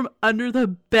out from under the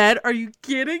bed. Are you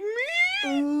kidding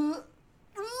me?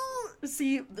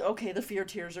 See, okay, the fear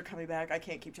tears are coming back. I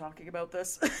can't keep talking about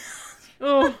this.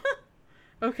 Oh.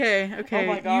 Okay. Oh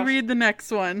my gosh. You read the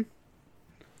next one.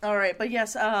 All right, but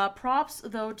yes, props,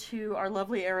 though, to our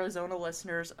lovely Arizona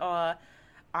listeners.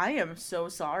 I am so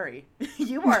sorry.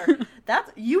 You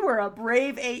were a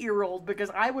brave 8-year-old, because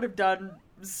I would have done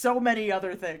so many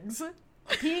other things.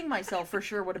 Peeing myself for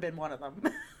sure would have been one of them.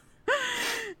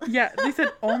 Yeah, they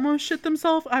said almost shit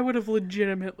themselves. I would have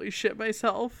legitimately shit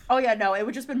myself. Oh yeah, no, it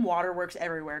would just been waterworks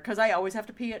everywhere, because I always have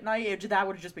to pee at night. That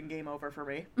would have just been game over for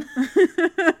me.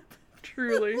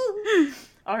 Truly.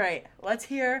 All right, let's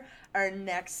hear our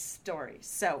next story.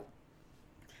 So,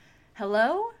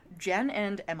 hello, Jen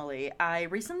and Emily. I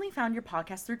recently found your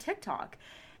podcast through TikTok,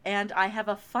 and I have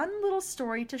a fun little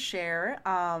story to share.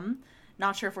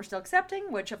 Not sure if we're still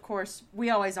accepting, which of course we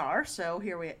always are. So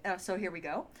here we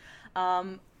go.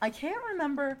 I can't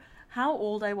remember how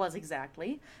old I was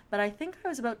exactly, but I think I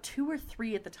was about 2 or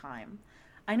 3 at the time.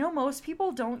 I know most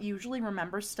people don't usually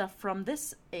remember stuff from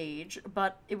this age,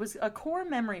 but it was a core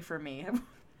memory for me.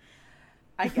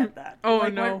 I get that. Oh,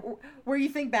 like, no. Where you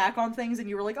think back on things and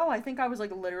you were like, oh, I think I was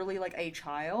like literally like a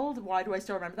child. Why do I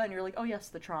still remember that? And you're like, oh yes,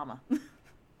 the trauma.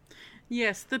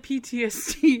 Yes, the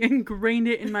PTSD ingrained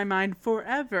it in my mind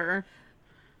forever.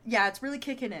 Yeah, it's really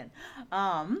kicking in.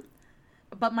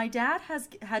 But my dad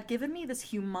had given me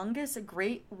this humongous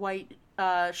great white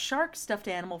shark stuffed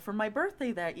animal for my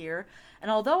birthday that year. And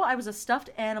although I was a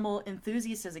stuffed animal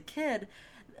enthusiast as a kid,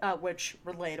 which,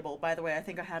 relatable, by the way, I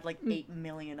think I had like 8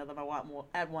 million of them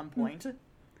at one point.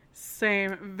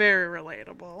 Same, very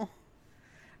relatable.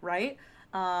 Right?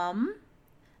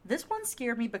 This one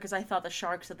scared me because I thought the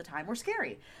sharks at the time were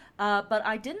scary. But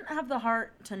I didn't have the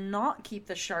heart to not keep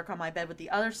the shark on my bed with the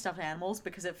other stuffed animals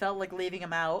because it felt like leaving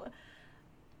him out.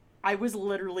 I was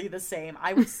literally the same.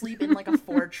 I would sleep in like a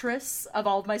fortress of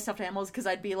all of my stuffed animals because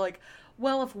I'd be like,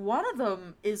 well, if one of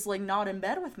them is like not in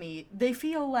bed with me, they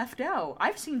feel left out.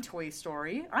 I've seen Toy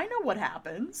Story. I know what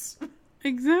happens.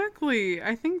 Exactly.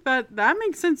 I think that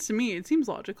makes sense to me. It seems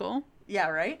logical. Yeah,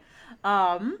 right?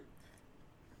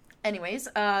 Anyways,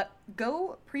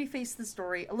 go preface the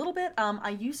story a little bit. I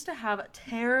used to have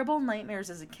terrible nightmares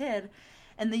as a kid,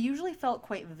 and they usually felt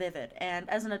quite vivid. And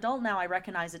as an adult now, I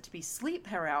recognize it to be sleep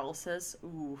paralysis.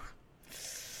 Ooh.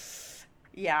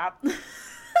 Yeah.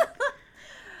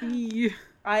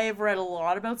 I have read a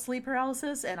lot about sleep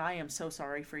paralysis, and I am so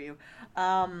sorry for you.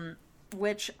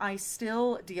 Which I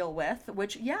still deal with,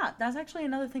 which, yeah, that's actually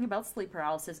another thing about sleep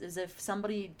paralysis, is if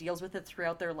somebody deals with it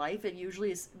throughout their life, it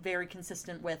usually is very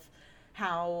consistent with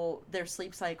how their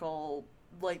sleep cycle,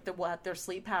 like what their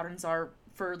sleep patterns are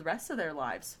for the rest of their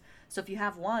lives. So if you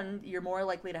have one, you're more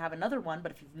likely to have another one,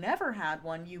 but if you've never had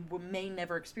one, you may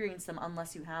never experience them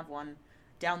unless you have one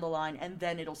down the line, and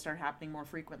then it'll start happening more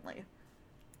frequently.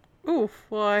 Oof.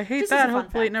 Well, I hate Just as a that. fun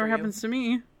Hopefully it fact never for you. happens to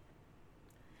me.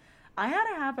 I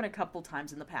had it happen a couple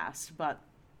times in the past, but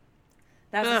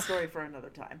that's a story for another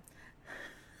time.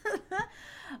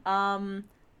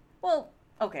 Well,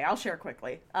 okay, I'll share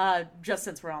quickly, just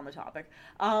since we're on the topic.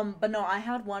 But no, I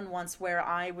had one once where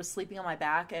I was sleeping on my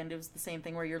back, and it was the same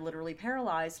thing where you're literally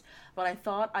paralyzed, but I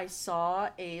thought I saw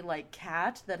a, like,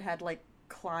 cat that had, like,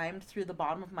 climbed through the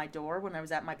bottom of my door when I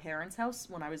was at my parents' house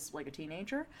when I was, like, a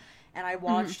teenager, and I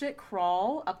watched it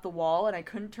crawl up the wall, and I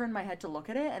couldn't turn my head to look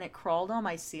at it, and it crawled on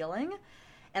my ceiling,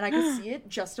 and I could see it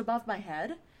just above my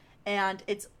head, and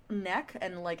its neck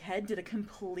and, like, head did a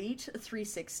complete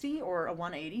 360 or a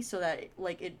 180, so that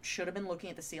it should have been looking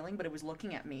at the ceiling, but it was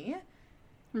looking at me.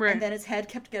 Right. And then its head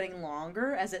kept getting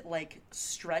longer as it, like,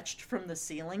 stretched from the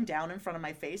ceiling down in front of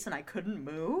my face, and I couldn't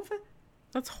move.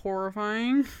 That's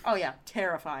horrifying. Oh yeah,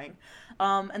 terrifying.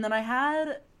 And then I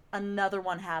had another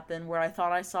one happen where I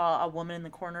thought I saw a woman in the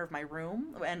corner of my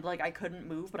room, and, like, I couldn't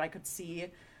move, but I could see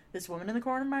this woman in the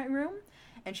corner of my room,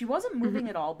 and she wasn't moving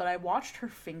at all, but I watched her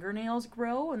fingernails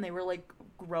grow, and they were, like,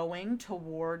 growing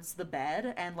towards the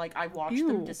bed, and, like, I watched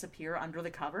them disappear under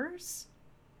the covers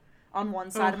on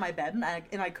one side of my bed,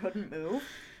 and I couldn't move.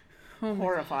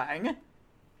 Horrifying.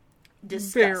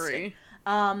 Disgusting.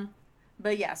 Very.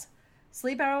 But yes,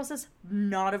 sleep paralysis,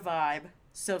 not a vibe.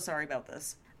 So sorry about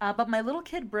this. But my little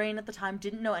kid brain at the time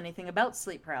didn't know anything about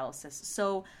sleep paralysis,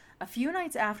 so a few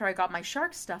nights after I got my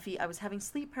shark stuffy, I was having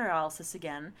sleep paralysis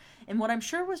again, and what I'm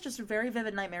sure was just a very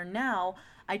vivid nightmare now,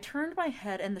 I turned my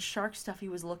head and the shark stuffy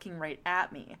was looking right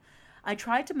at me. I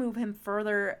tried to move him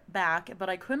further back, but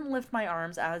I couldn't lift my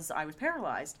arms as I was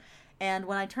paralyzed, and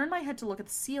when I turned my head to look at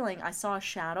the ceiling, I saw a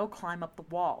shadow climb up the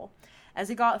wall.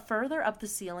 As it got further up the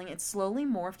ceiling, it slowly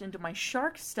morphed into my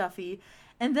shark stuffy,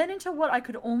 and then into what I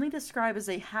could only describe as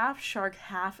a half-shark,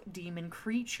 half-demon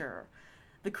creature.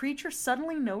 The creature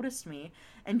suddenly noticed me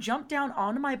and jumped down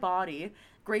onto my body,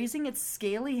 grazing its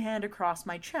scaly hand across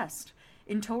my chest.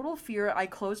 In total fear, I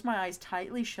closed my eyes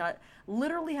tightly shut,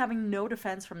 literally having no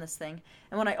defense from this thing,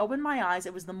 and when I opened my eyes,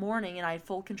 it was the morning and I had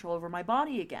full control over my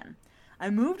body again.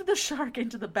 I moved the shark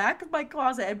into the back of my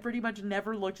closet and pretty much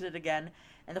never looked at it again.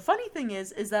 And the funny thing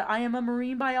is that I am a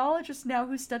marine biologist now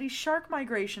who studies shark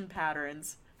migration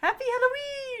patterns. Happy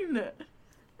Halloween!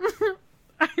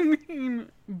 I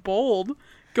mean, bold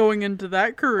going into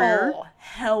that career. Oh,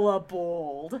 hella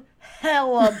bold.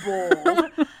 Hella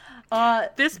bold.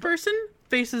 This person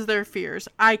faces their fears.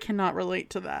 I cannot relate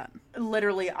to that.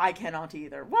 Literally, I cannot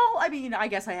either. Well, I mean, I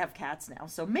guess I have cats now,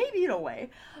 so maybe in a way.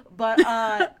 But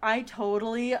I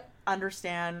totally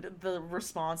understand the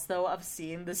response, though, of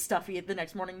seeing this stuffy the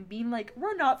next morning being like,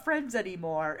 we're not friends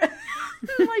anymore.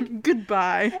 Like,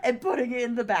 goodbye. And putting it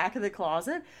in the back of the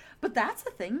closet. But that's the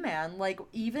thing, man. Like,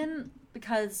 even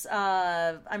because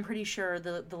I'm pretty sure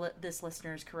this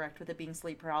listener is correct with it being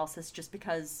sleep paralysis, just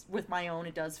because with my own,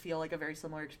 it does feel like a very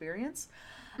similar experience.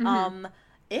 Mm-hmm.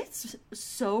 It's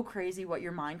so crazy what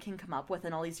your mind can come up with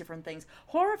and all these different things.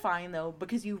 Horrifying, though,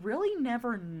 because you really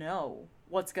never know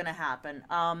what's going to happen.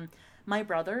 My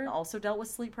brother also dealt with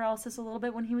sleep paralysis a little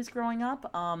bit when he was growing up.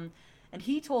 And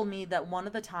he told me that one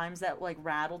of the times that, like,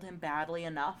 rattled him badly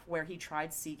enough where he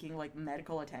tried seeking, like,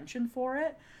 medical attention for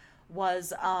it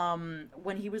was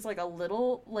when he was, like, a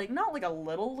little, like, not like a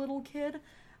little kid,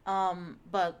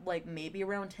 but, like, maybe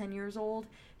around 10 years old.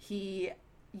 He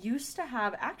used to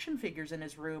have action figures in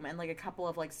his room and, like, a couple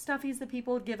of, like, stuffies that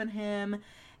people had given him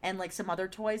and, like, some other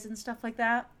toys and stuff like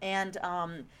that. And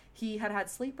he had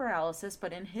sleep paralysis,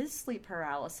 but in his sleep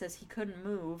paralysis, he couldn't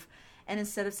move. And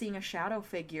instead of seeing a shadow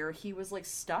figure, he was, like,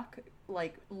 stuck,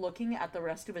 like, looking at the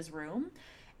rest of his room.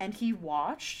 And he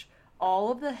watched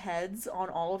all of the heads on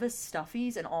all of his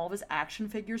stuffies and all of his action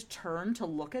figures turn to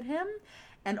look at him.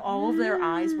 And all of their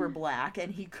eyes were black,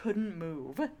 and he couldn't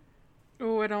move.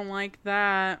 Oh, I don't like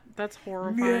that. That's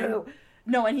horrifying.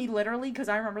 No, and he literally, because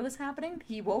I remember this happening,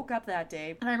 he woke up that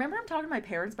day. And I remember him talking to my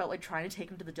parents about, like, trying to take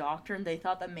him to the doctor. And they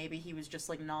thought that maybe he was just,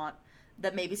 like, not...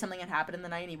 that maybe something had happened in the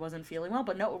night and he wasn't feeling well,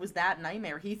 but no, it was that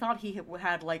nightmare. He thought he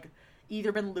had, like,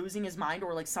 either been losing his mind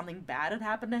or, like, something bad had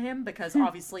happened to him, because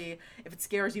obviously, if it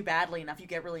scares you badly enough, you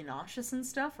get really nauseous and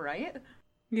stuff, right?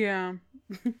 Yeah.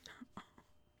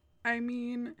 I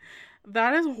mean,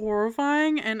 that is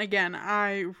horrifying, and again,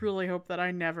 I really hope that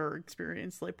I never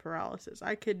experience sleep paralysis.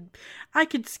 I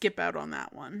could skip out on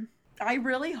that one. I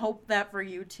really hope that for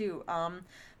you, too.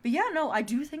 But yeah, no, I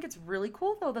do think it's really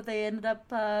cool, though, that they ended up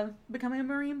becoming a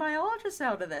marine biologist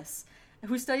out of this,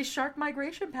 who studies shark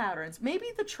migration patterns. Maybe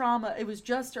the trauma, it was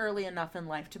just early enough in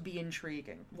life to be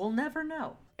intriguing. We'll never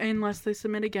know. Unless they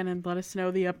submit again and let us know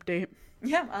the update.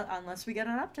 Yeah, unless we get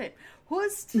an update.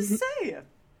 Who's to say?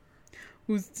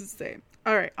 Who's to say?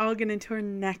 All right, I'll get into our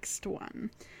next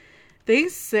one. They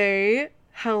say,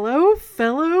 hello,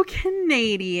 fellow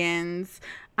Canadians.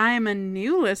 I am a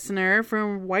new listener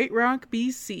from White Rock,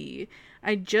 BC.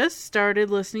 I just started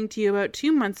listening to you about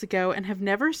 2 months ago and have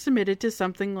never submitted to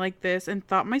something like this and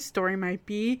thought my story might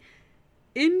be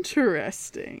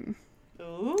interesting.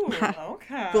 Ooh,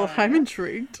 okay. Well, I'm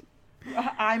intrigued.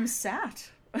 I'm sat.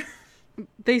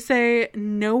 They say,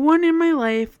 no one in my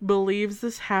life believes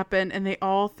this happened and they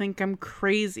all think I'm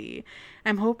crazy.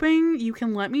 I'm hoping you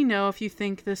can let me know if you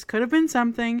think this could have been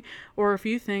something or if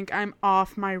you think I'm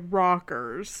off my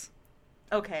rockers.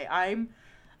 Okay, I'm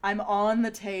on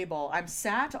the table. I'm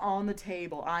sat on the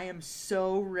table. I am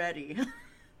so ready.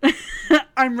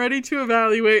 I'm ready to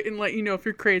evaluate and let you know if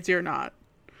you're crazy or not.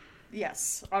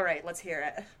 Yes. All right, let's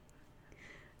hear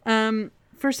it.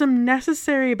 For some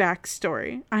necessary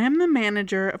backstory, I am the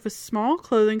manager of a small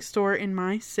clothing store in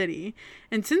my city,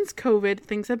 and since COVID,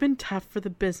 things have been tough for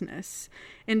the business.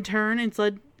 In turn, it's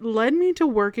led me to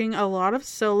working a lot of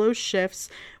solo shifts,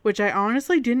 which I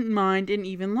honestly didn't mind and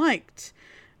even liked.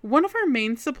 One of our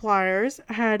main suppliers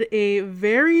had a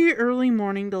very early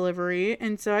morning delivery,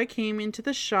 and so I came into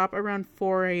the shop around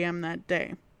 4 a.m. that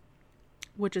day.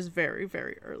 Which is very,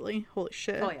 very early. Holy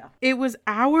shit. Oh, yeah. It was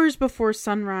hours before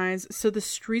sunrise, so the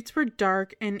streets were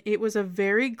dark and it was a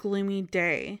very gloomy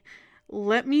day.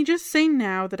 Let me just say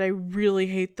now that I really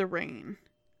hate the rain.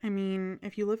 I mean,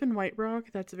 if you live in White Rock,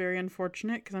 that's very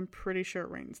unfortunate because I'm pretty sure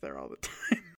it rains there all the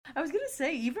time. I was gonna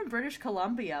say, even British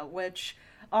Columbia, which,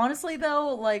 honestly,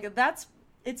 though, like,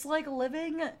 it's like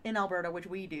living in Alberta, which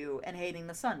we do, and hating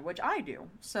the sun, which I do.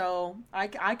 So, I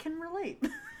can relate.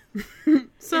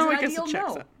 So I guess it checks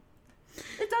out.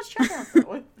 It does check out,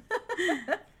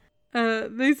 though.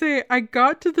 They say, I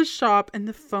got to the shop and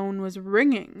the phone was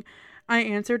ringing. I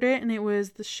answered it and it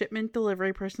was the shipment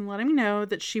delivery person letting me know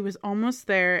that she was almost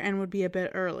there and would be a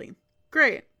bit early.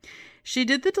 Great. She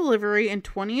did the delivery and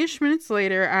 20-ish minutes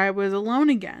later, I was alone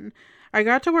again. I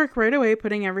got to work right away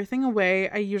putting everything away.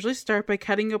 I usually start by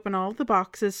cutting open all of the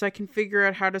boxes so I can figure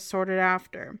out how to sort it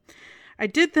after. I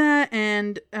did that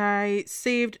and I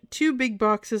saved 2 big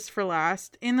boxes for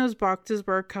last. In those boxes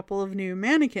were a couple of new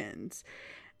mannequins.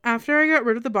 After I got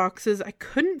rid of the boxes, I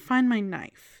couldn't find my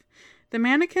knife. The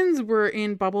mannequins were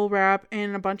in bubble wrap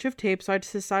and a bunch of tape, so I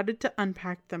decided to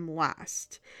unpack them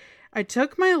last. I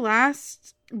took my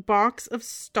last box of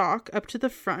stock up to the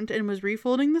front and was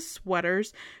refolding the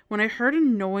sweaters when I heard a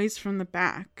noise from the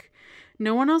back.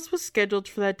 No one else was scheduled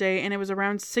for that day, and it was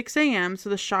around 6 a.m., so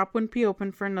the shop wouldn't be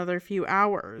open for another few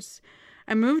hours.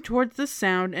 I moved towards the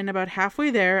sound, and about halfway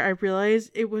there, I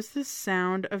realized it was the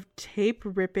sound of tape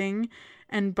ripping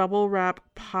and bubble wrap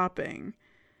popping.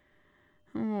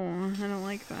 Oh, I don't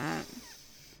like that.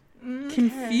 Okay.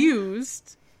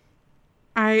 Confused,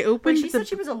 I opened Wait, she said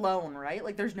she was alone, right?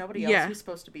 Like, there's nobody else who's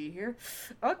supposed to be here?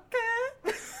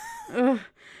 Okay. Ugh.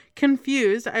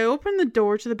 Confused, I opened the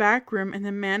door to the back room and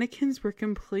the mannequins were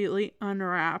completely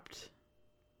unwrapped.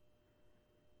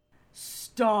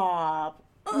 Stop.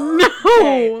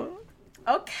 No!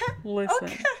 Okay. Listen.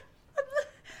 Okay.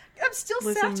 I'm still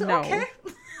Listen, sad. no. Okay.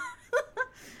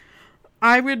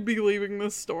 I would be leaving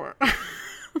this store.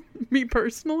 Me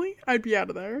personally, I'd be out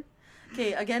of there.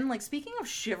 Okay, again, like, speaking of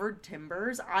shivered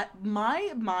timbers,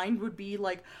 my mind would be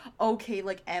like, okay,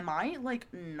 like, am I, like,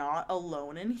 not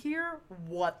alone in here?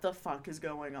 What the fuck is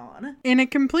going on? In a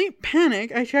complete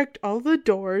panic, I checked all the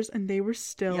doors and they were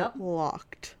still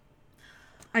locked.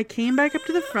 I came back up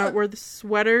to the front where the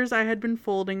sweaters I had been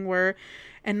folding were,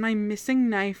 and my missing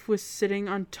knife was sitting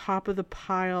on top of the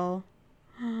pile.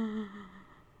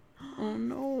 Oh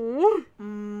no.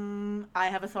 I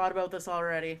have a thought about this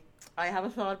already.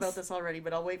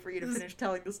 But I'll wait for you to finish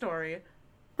telling the story.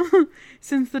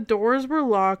 Since the doors were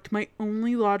locked, my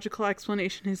only logical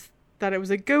explanation is that it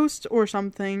was a ghost or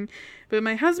something, but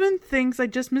my husband thinks I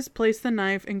just misplaced the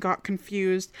knife and got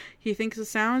confused. He thinks the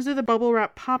sounds of the bubble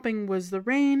wrap popping was the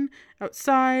rain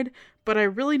outside, but I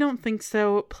really don't think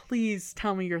so. Please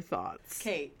tell me your thoughts.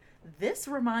 Okay, this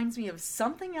reminds me of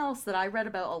something else that I read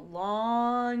about a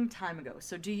long time ago.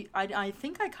 So I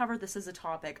think I covered this as a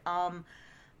topic.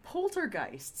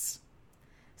 Poltergeists.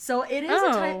 So it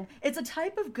is it's a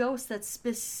type of ghost that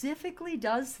specifically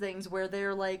does things where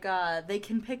they're like, they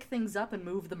can pick things up and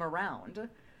move them around.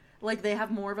 Like, they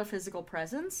have more of a physical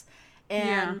presence.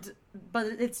 But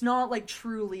it's not, like,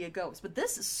 truly a ghost. But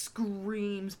this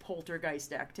screams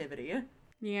poltergeist activity.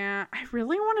 Yeah, I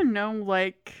really want to know,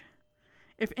 like,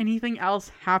 if anything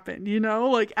else happened, you know?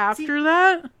 Like, after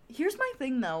that? Here's my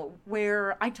thing, though,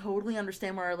 where I totally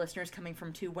understand where our listeners coming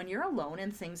from, too. When you're alone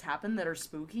and things happen that are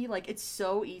spooky, like, it's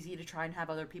so easy to try and have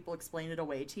other people explain it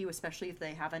away to you, especially if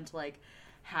they haven't, like,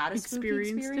 had a spooky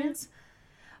experience.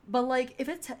 But, like,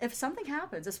 if something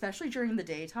happens, especially during the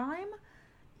daytime,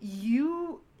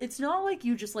 it's not like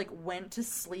you just, like, went to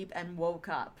sleep and woke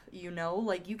up, you know?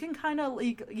 Like, you can kind of,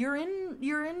 like, you're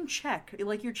in check.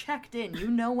 Like, you're checked in. You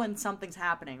know when something's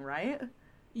happening, right?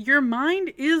 Your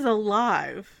mind is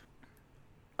alive.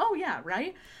 Oh, yeah,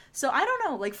 right? So, I don't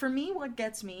know. Like, for me, what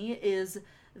gets me is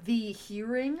the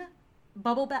hearing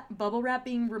bubble wrap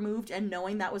being removed and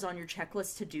knowing that was on your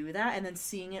checklist to do that and then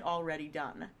seeing it already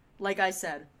done. Like I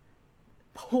said,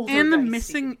 and the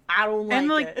missing, I don't like and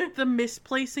like it. the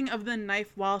misplacing of the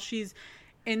knife while she's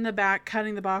in the back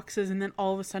cutting the boxes, and then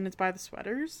all of a sudden it's by the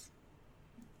sweaters.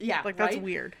 Yeah, like right? That's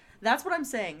weird. That's what I'm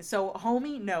saying. So,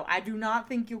 homie, no, I do not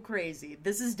think you're crazy.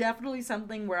 This is definitely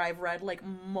something where I've read, like,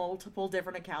 multiple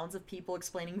different accounts of people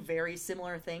explaining very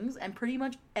similar things, and pretty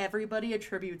much everybody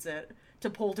attributes it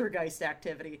to poltergeist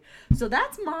activity. So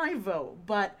that's my vote,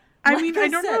 but... I mean, I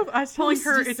don't know if us telling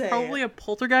her it's probably a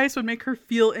poltergeist would make her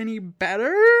feel any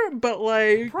better, but,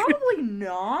 like... Probably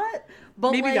not,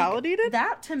 but, maybe like, validated?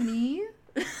 That, to me...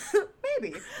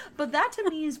 Maybe. But that to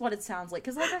me is what it sounds like.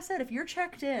 Because like I said, if you're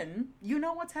checked in, you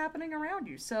know what's happening around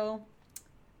you. So,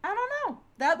 I don't know.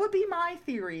 That would be my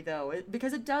theory, though.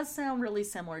 Because it does sound really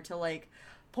similar to, like,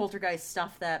 poltergeist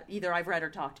stuff that either I've read or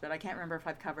talked about. I can't remember if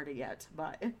I've covered it yet,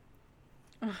 but...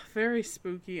 Ugh, very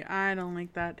spooky. I don't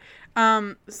like that.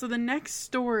 So the next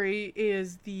story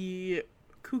is the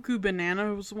Cuckoo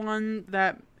Bananas one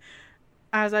that...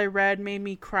 as I read, made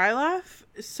me cry laugh.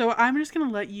 So I'm just going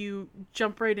to let you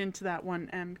jump right into that one,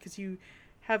 Em, because you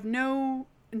have no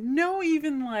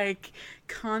even, like,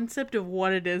 concept of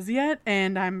what it is yet,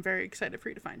 and I'm very excited for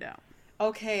you to find out.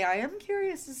 Okay, I am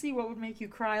curious to see what would make you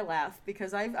cry laugh,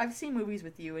 because I've seen movies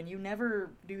with you, and you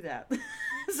never do that.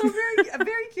 So I'm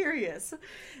very curious.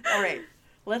 All right,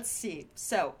 let's see.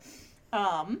 So,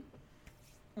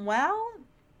 while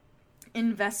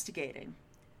investigating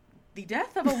the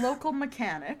death of a local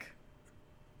mechanic,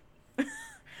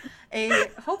 a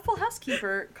hopeful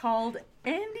housekeeper called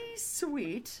Andy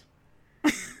Sweet.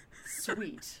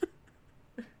 Sweet.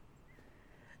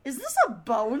 Is this a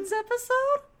Bones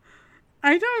episode?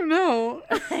 I don't know.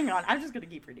 Hang on, I'm just going to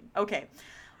keep reading. Okay.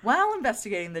 While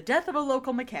investigating the death of a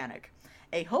local mechanic,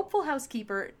 a hopeful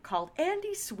housekeeper called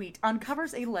Andy Sweet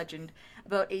uncovers a legend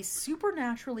about a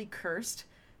supernaturally cursed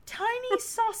tiny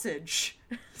sausage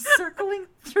circling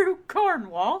through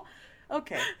Cornwall.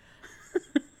 Okay.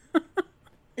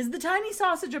 Is the tiny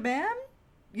sausage a man?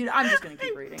 I'm just going to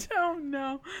keep reading. I don't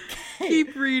know. Okay.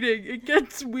 Keep reading. It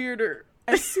gets weirder.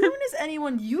 As soon as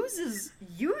anyone uses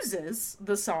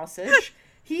the sausage,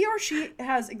 he or she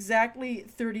has exactly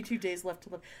 32 days left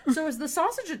to live. So is the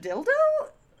sausage a dildo?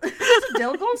 Is a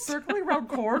dildo circling around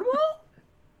Cornwall?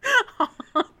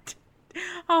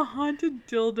 A haunted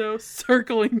dildo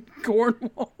circling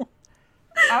Cornwall.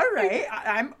 All right,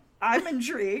 I'm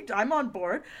intrigued. I'm on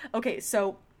board. Okay,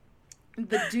 so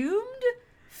the doomed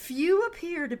few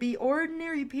appear to be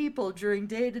ordinary people during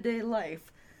day-to-day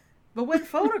life, but when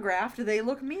photographed, they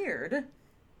look mirrored.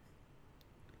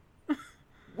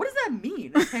 What does that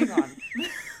mean? Hang on.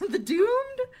 The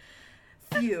doomed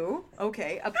few,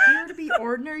 okay, appear to be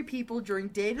ordinary people during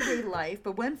day-to-day life,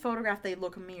 but when photographed, they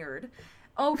look mirrored.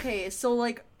 Okay, so,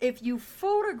 like, if you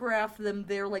photograph them,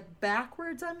 they're, like,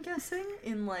 backwards, I'm guessing?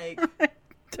 In, like... I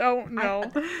don't know.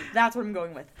 That's what I'm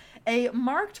going with. A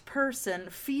marked person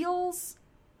feels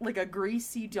like a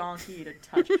greasy donkey to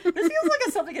touch. This feels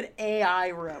like something an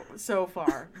AI wrote so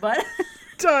far, but...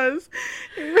 It does.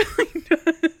 It really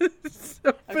does.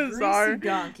 So bizarre. A greasy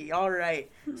donkey, all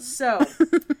right. So,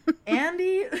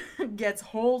 Andy gets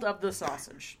hold of the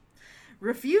sausage,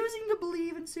 refusing to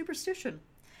believe in superstition.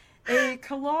 A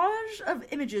collage of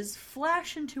images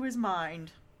flash into his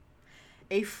mind.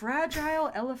 A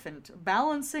fragile elephant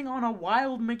balancing on a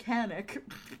wild mechanic.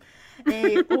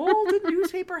 A old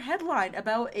newspaper headline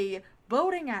about a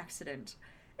boating accident.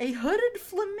 A hooded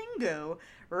flamingo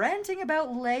ranting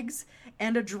about legs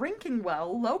and a drinking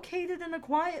well located in a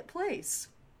quiet place.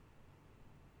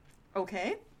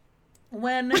 Okay.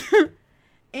 When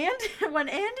Andy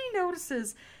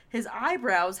notices his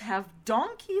eyebrows have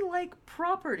donkey-like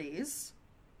properties,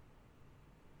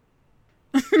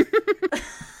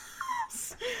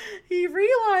 he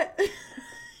realizes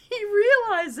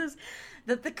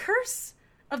that the curse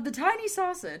of the tiny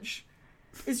sausage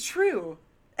is true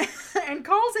and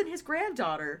calls in his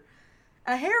granddaughter,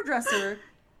 a hairdresser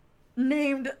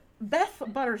named Beth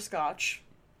Butterscotch,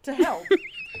 to help.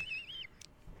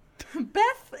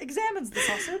 Beth examines the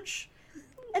sausage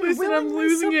and Listen, I'm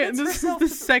losing it. This is the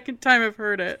second time I've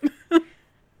heard it.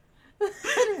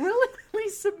 And willingly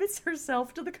submits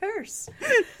herself to the curse.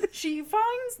 She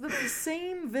finds that the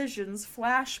same visions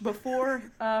flash before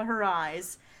her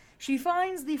eyes. She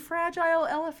finds the fragile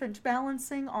elephant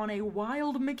balancing on a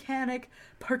wild mechanic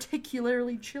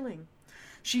particularly chilling.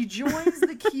 She joins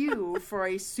the queue for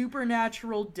a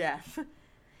supernatural death.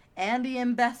 Andy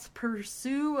and Beth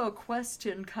pursue a quest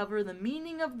to uncover the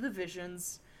meaning of the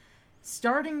visions,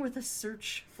 starting with a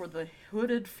search for the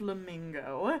hooded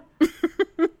flamingo.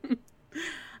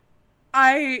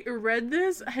 I read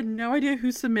this, I had no idea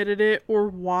who submitted it or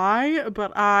why,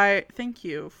 but I thank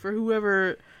you for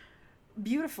whoever.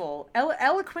 Beautiful.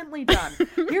 Eloquently done.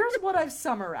 Here's what I've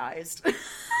summarized.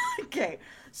 Okay,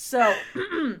 so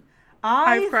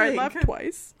I've cried laughed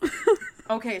twice.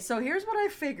 Okay, so here's what I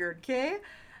figured, okay?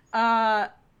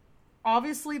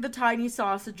 Obviously the tiny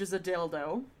sausage is a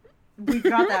dildo. We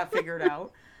got that figured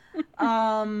out.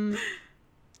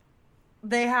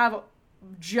 They have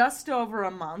just over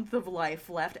a month of life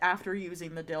left after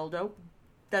using the dildo.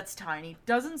 That's tiny.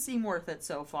 Doesn't seem worth it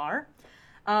so far.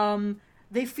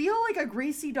 They feel like a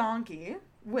greasy donkey,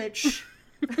 which...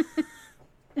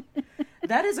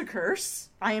 that is a curse.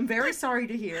 I am very sorry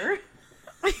to hear.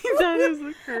 That is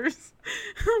a curse.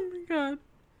 Oh my god.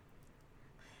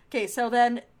 Okay, so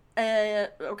then...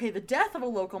 the death of a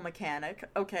local mechanic.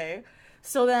 Okay.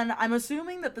 So then, I'm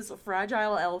assuming that this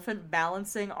fragile elephant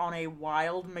balancing on a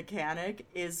wild mechanic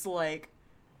is, like...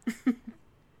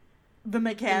 the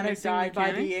mechanic died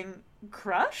by being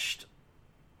crushed?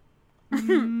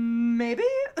 Maybe?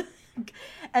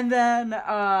 And then,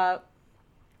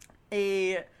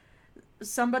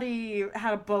 somebody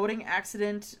had a boating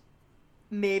accident.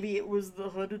 Maybe it was the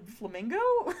hooded flamingo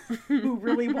who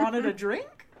really wanted a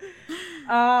drink.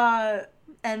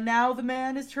 And now the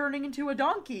man is turning into a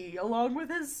donkey along with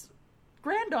his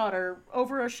granddaughter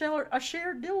over a shared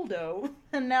dildo.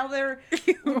 And now they're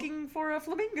looking for a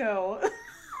flamingo.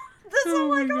 That's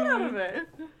all I got out of it.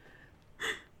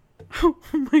 Oh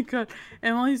my god.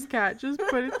 Emily's cat just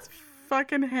put its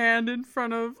fucking hand in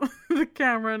front of the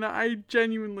camera and I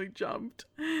genuinely jumped.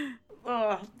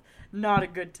 Ugh, not a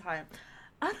good time.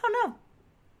 I don't know.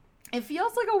 It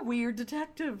feels like a weird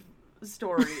detective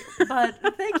story, but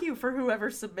thank you for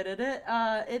whoever submitted it.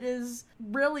 It is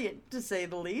brilliant, to say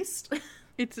the least.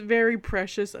 It's very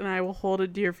precious, and I will hold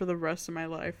it dear for the rest of my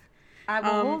life. I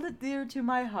will hold it dear to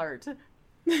my heart.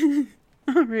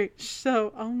 Alright,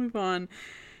 so I'll move on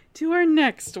to our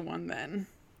next one then.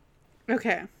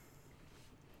 Okay.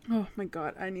 Oh my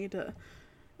god, I need to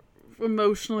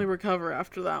emotionally recover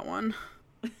after that one.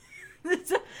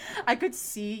 I could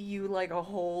see you, like,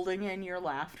 holding in your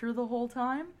laughter the whole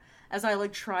time as I,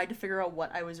 like, tried to figure out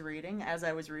what I was reading as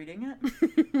I was reading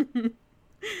it.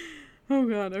 Oh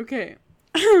god, okay.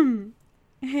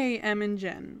 Hey, Em and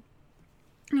Jen.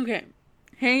 Okay.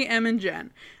 Hey, Em and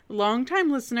Jen.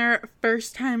 Long-time listener,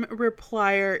 first-time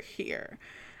replier here.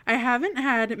 I haven't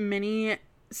had many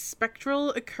spectral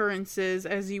occurrences,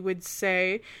 as you would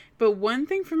say, but one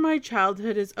thing from my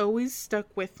childhood has always stuck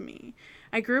with me.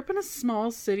 I grew up in a small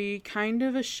city, kind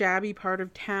of a shabby part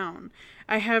of town.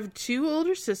 I have 2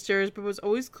 older sisters, but was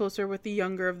always closer with the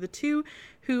younger of the 2,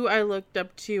 who I looked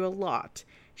up to a lot.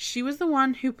 She was the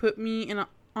one who put me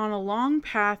on a long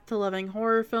path to loving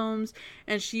horror films,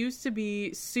 and she used to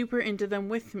be super into them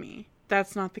with me.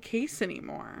 That's not the case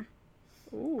anymore.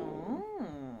 Ooh.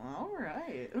 Oh,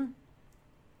 alright.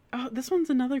 Oh, this one's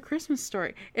another Christmas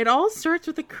story. It all starts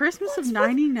with the Christmas of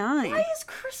 99. Why is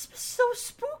Christmas so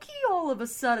spooky all of a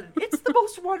sudden? It's the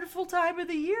most wonderful time of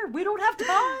the year. We don't have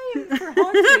time for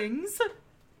hauntings.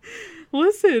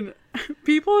 Listen,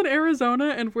 people in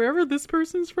Arizona and wherever this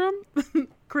person's from,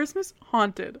 Christmas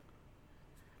haunted.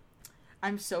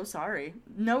 I'm so sorry.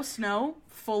 No snow,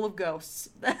 full of ghosts.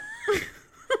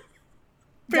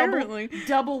 Apparently.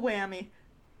 Double whammy.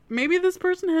 Maybe this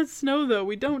person has snow, though.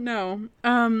 We don't know.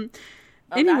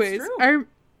 Anyways, that's true.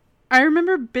 I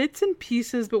remember bits and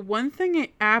pieces, but one thing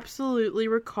I absolutely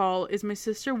recall is my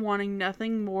sister wanting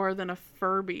nothing more than a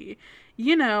Furby.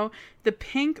 You know, the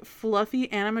pink, fluffy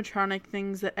animatronic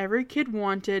things that every kid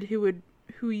wanted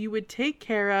who you would take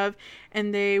care of,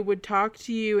 and they would talk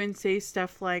to you and say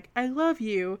stuff like, I love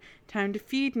you, time to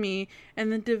feed me,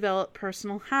 and then develop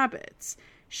personal habits.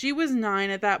 She was 9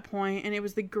 at that point, and it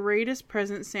was the greatest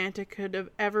present Santa could have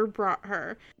ever brought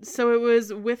her. So it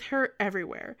was with her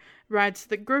everywhere. Rides to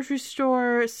the grocery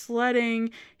store, sledding,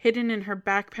 hidden in her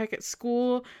backpack at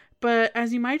school. But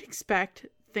as you might expect,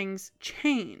 things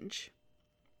change.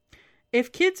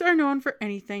 If kids are known for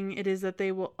anything, it is that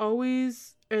they will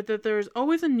always that there was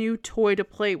always a new toy to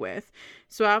play with.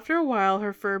 So after a while,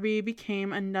 her Furby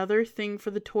became another thing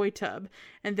for the toy tub,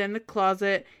 and then the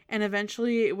closet, and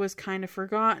eventually it was kind of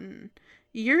forgotten.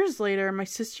 Years later, my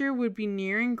sister would be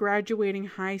nearing graduating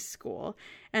high school,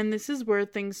 and this is where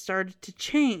things started to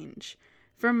change.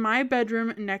 From my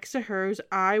bedroom next to hers,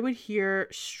 I would hear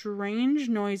strange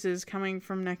noises coming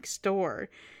from next door.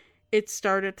 It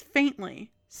started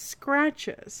faintly.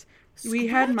 Scratches. We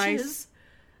had mice.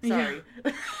 Sorry.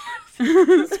 Yeah.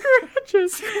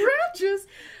 Scratches. Scratches.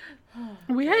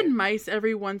 We had mice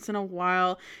every once in a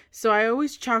while, so I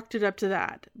always chalked it up to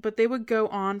that. But they would go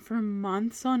on for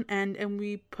months on end, and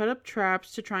we put up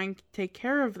traps to try and take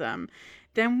care of them.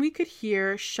 Then we could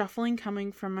hear shuffling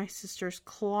coming from my sister's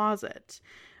closet.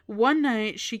 One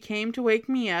night, she came to wake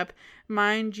me up.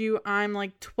 Mind you, I'm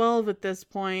like 12 at this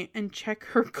point, and check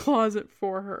her closet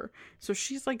for her. So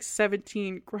she's like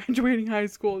 17, graduating high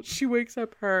school. She wakes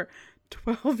up her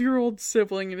 12-year-old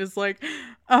sibling and is like,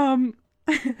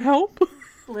 help?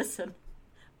 Listen.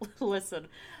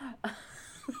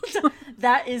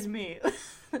 That is me.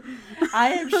 I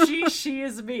am she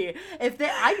is me.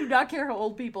 I do not care how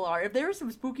old people are. If there's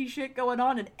some spooky shit going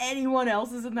on and anyone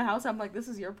else is in the house, I'm like, this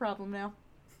is your problem now.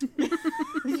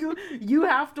 you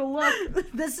have to look.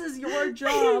 This is your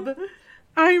job.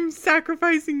 I'm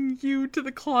sacrificing you to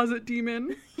the closet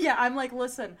demon. Yeah, I'm like,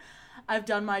 listen, I've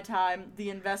done my time.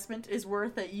 The investment is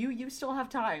worth it. You still have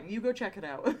time. You go check it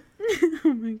out.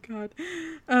 Oh my god.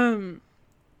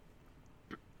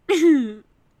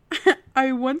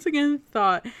 I once again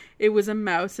thought it was a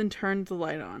mouse and turned the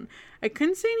light on. I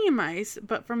couldn't see any mice,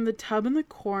 but from the tub in the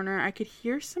corner, I could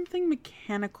hear something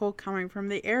mechanical coming from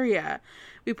the area.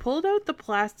 We pulled out the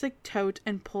plastic tote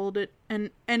and pulled it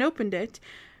and opened it.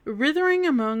 Writhing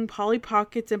among Polly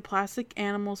Pockets and plastic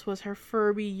animals was her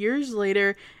Furby years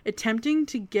later, attempting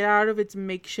to get out of its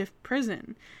makeshift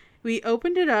prison. We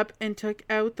opened it up and took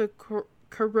out the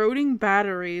corroding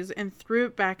batteries and threw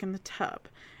it back in the tub.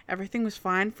 Everything was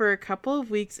fine for a couple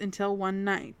of weeks until one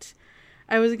night.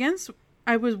 I was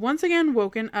once again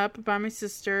woken up by my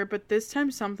sister, but this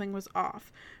time something was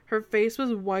off. Her face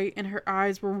was white and her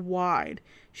eyes were wide.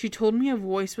 She told me a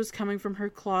voice was coming from her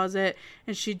closet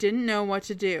and she didn't know what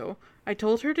to do. I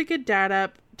told her to get Dad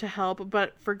up to help,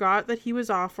 but forgot that he was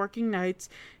off working nights,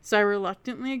 so I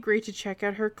reluctantly agreed to check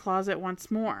out her closet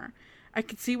once more. I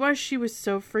could see why she was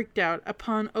so freaked out.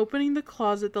 Upon opening the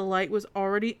closet, the light was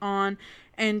already on,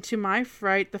 and to my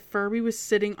fright, the Furby was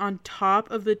sitting on top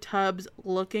of the tubs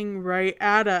looking right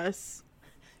at us.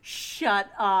 Shut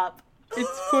up.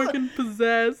 It's fucking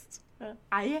possessed.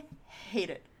 I hate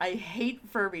it. I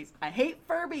hate Furbies. I hate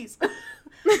Furbies.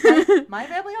 My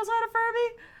family also had a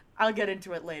Furby. I'll get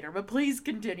into it later, but please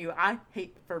continue. I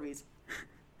hate Furbies.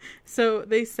 So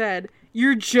they said,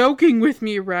 "You're joking with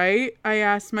me, right?" I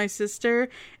asked my sister,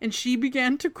 and she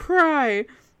began to cry.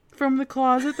 From the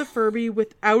closet, the Furby,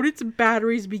 without its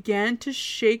batteries, began to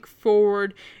shake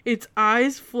forward, its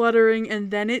eyes fluttering, and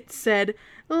then it said,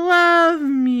 "Love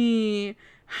me,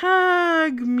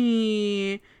 hug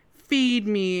me, feed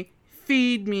me,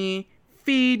 feed me,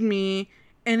 feed me."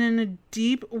 And in a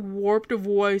deep, warped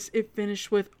voice, it finished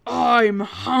with, "I'm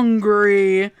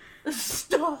hungry."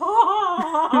 Stop!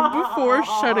 Before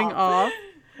shutting off.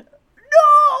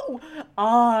 No!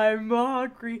 I'm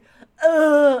hungry.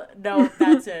 No,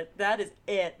 that's it. That is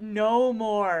it. No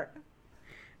more.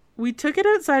 We took it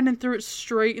outside and threw it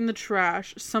straight in the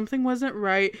trash. Something wasn't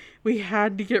right. We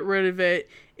had to get rid of it.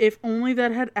 If only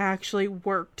that had actually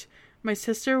worked. My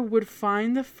sister would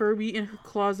find the Furby in her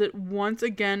closet once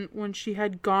again when she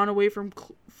had gone away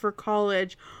for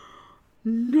college.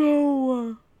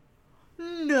 No.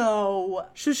 No.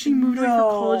 So she moved away for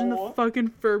college and the fucking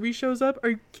Furby shows up? Are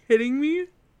you kidding me?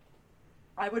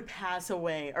 I would pass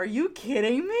away. Are you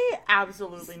kidding me?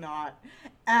 Absolutely not.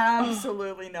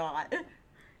 Absolutely not.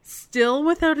 Still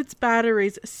without its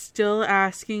batteries, still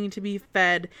asking to be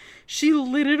fed. She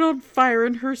lit it on fire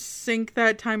in her sink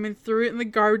that time and threw it in the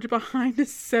garbage behind a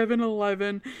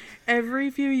 7-Eleven.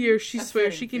 Every few years she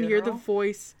swears she can hear the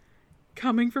voice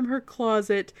coming from her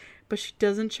closet, but she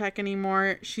doesn't check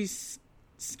anymore. She's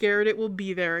scared it will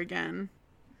be there again.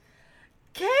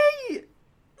 Kay!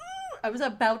 I was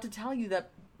about to tell you that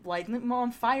lighting them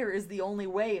on fire is the only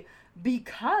way,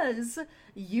 because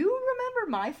you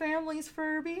remember my family's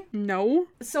Furby? No.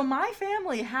 So my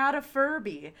family had a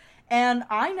Furby, and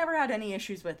I never had any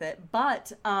issues with it,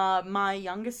 but my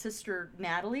youngest sister,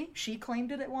 Natalie, she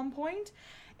claimed it at one point.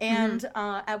 And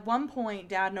at one point,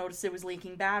 Dad noticed it was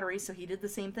leaking batteries, so he did the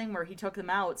same thing where he took them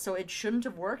out, so it shouldn't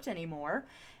have worked anymore.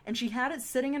 And she had it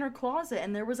sitting in her closet,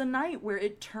 and there was a night where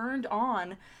it turned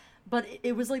on, but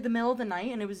it was like the middle of the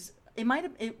night, and it was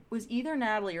it was either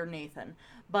Natalie or Nathan,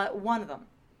 but one of them,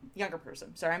 younger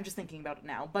person. Sorry, I'm just thinking about it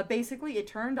now. But basically, it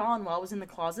turned on while I was in the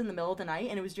closet in the middle of the night,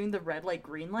 and it was doing the red light,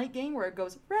 green light game where it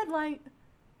goes red light,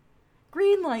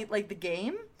 green light, like the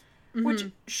game, which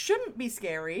shouldn't be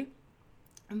scary,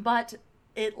 but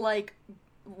it like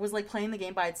was like playing the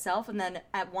game by itself, and then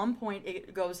at one point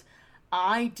it goes,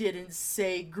 I didn't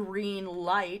say green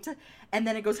light, and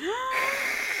then it goes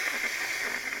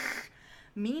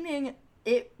meaning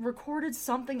it recorded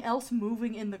something else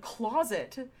moving in the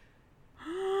closet.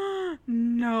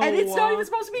 No. And it's not even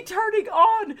supposed to be turning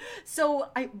on. So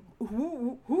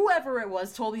whoever it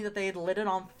was told me that they had lit it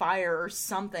on fire or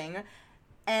something,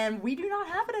 and we do not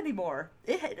have it anymore.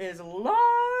 It is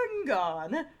long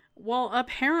gone. Well,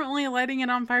 apparently lighting it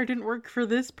on fire didn't work for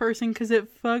this person because it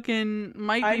fucking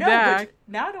might be back. But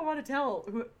now I don't want to tell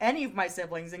any of my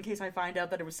siblings in case I find out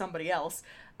that it was somebody else,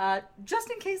 just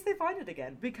in case they find it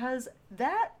again, because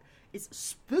that is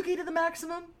spooky to the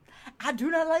maximum. I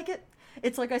do not like it.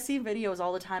 It's like I see videos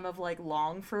all the time of like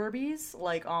long Furbies,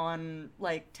 like on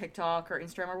like TikTok or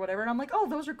Instagram or whatever, and I'm like, oh,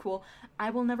 those are cool.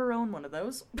 I will never own one of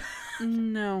those.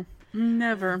 No,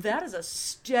 never. That is a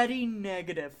steady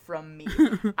negative from me.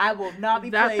 I will not be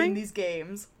playing these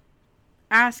games.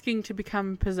 Asking to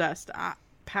become possessed.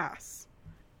 Pass.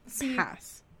 See,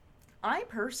 pass. I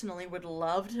personally would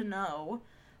love to know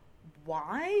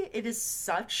why it is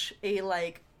such a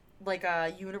like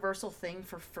a universal thing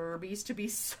for Furbies to be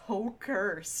so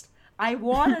cursed. I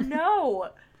want to know.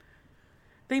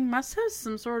 They must have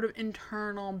some sort of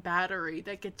internal battery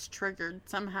that gets triggered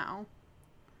somehow.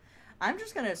 I'm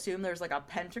just going to assume there's like a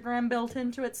pentagram built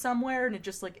into it somewhere, and it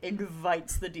just like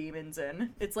invites the demons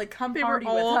in. It's like, come party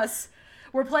with us.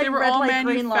 We're playing red light,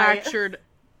 green light. They were all manufactured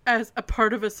as a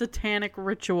part of a satanic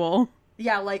ritual.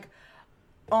 Yeah, like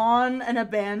on an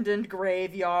abandoned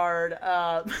graveyard,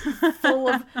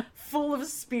 full of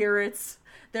spirits.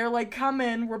 They're like, come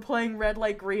in, we're playing red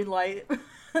light, green light.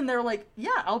 And they're like,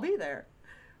 yeah, I'll be there.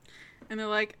 And they're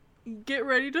like, get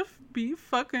ready to be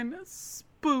fucking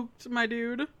spooked, my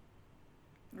dude.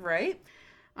 Right?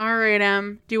 Alright,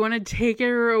 do you want to take it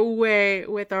away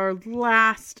with our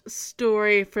last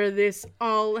story for this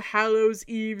All Hallows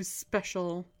Eve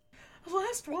special?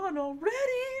 Last one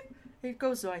already? It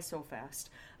goes by so fast.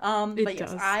 But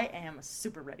yes, I am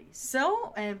super ready.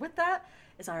 So, and with that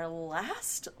is our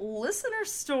last listener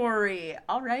story.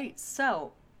 All right,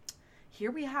 so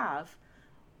here we have,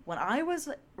 when I was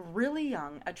really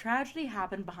young, a tragedy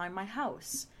happened behind my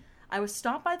house. I was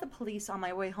stopped by the police on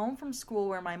my way home from school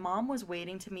where my mom was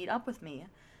waiting to meet up with me.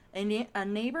 A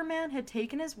neighbor man had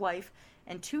taken his wife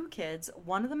and 2 kids,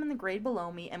 one of them in the grade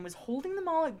below me, and was holding them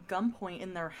all at gunpoint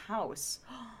in their house.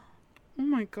 Oh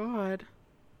my god.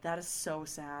 That is so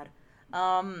sad.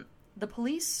 The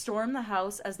police stormed the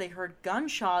house as they heard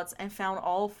gunshots and found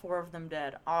all 4 of them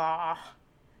dead. Ah.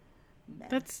 Man.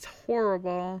 That's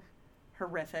horrible.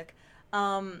 Horrific.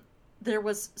 There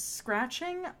was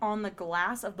scratching on the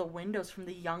glass of the windows from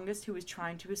the youngest who was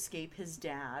trying to escape his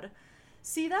dad.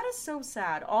 See, that is so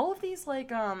sad. All of these,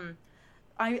 like,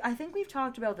 I think we've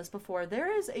talked about this before.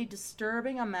 There is a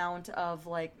disturbing amount of,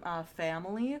 like,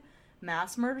 family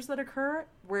mass murders that occur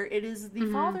where it is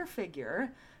the father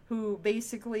figure who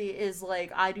basically is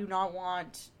like, I do not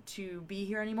want to be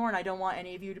here anymore, and I don't want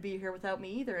any of you to be here without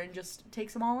me either, and just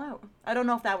takes them all out. I don't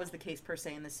know if that was the case per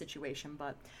se in this situation,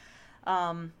 but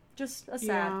just a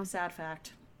sad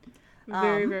fact.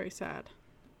 Very, very sad.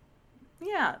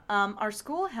 Yeah, our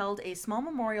school held a small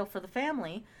memorial for the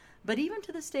family, but even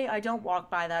to this day, I don't walk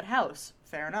by that house.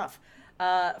 Fair enough.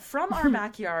 From our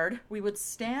backyard, we would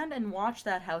stand and watch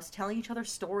that house, telling each other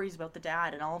stories about the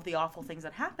dad and all of the awful things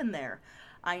that happened there.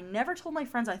 I never told my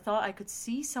friends I thought I could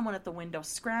see someone at the window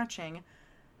scratching.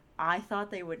 I thought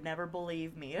they would never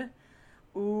believe me.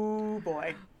 Ooh,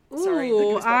 boy. Sorry, the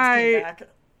goosebumps came back.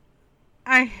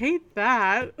 I hate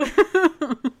that.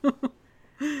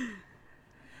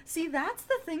 See, that's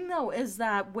the thing, though, is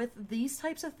that with these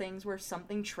types of things where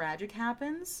something tragic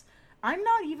happens, I'm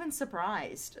not even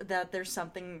surprised that there's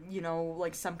something, you know,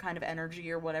 like some kind of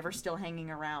energy or whatever still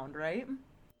hanging around, right?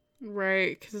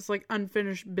 Right, because it's like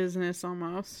unfinished business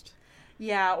almost.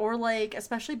 Yeah, or like,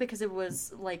 especially because it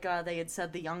was like they had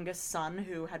said the youngest son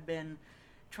who had been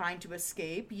trying to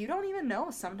escape. You don't even know.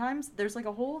 Sometimes there's like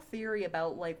a whole theory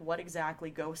about like what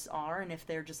exactly ghosts are and if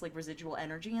they're just like residual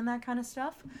energy and that kind of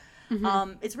stuff.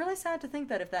 It's really sad to think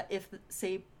that if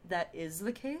say that is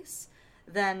the case,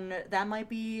 then that might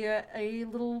be a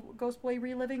little ghost boy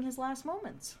reliving his last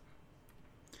moments.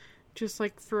 Just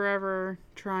like forever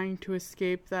trying to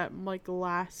escape that like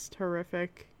last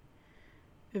horrific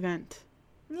event.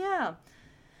 Yeah.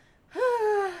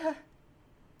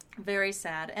 Very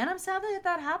sad. And I'm sad that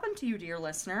that happened to you, dear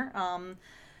listener. I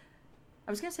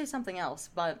was going to say something else,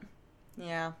 but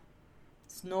yeah,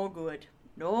 it's no good.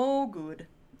 No good.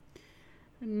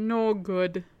 No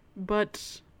good.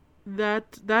 But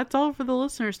that's all for the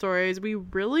listener stories. We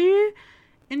really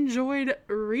enjoyed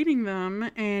reading them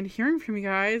and hearing from you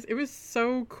guys. It was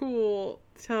so cool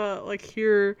to like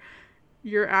hear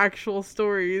your actual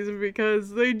stories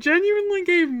because they genuinely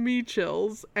gave me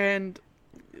chills and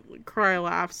cry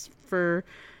laughs for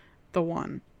the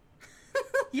one.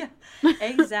 Yeah,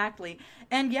 exactly.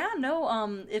 And yeah,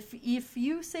 no, if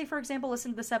you say, for example,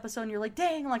 listen to this episode and you're like,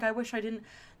 dang, like I wish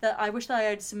that I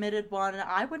had submitted one,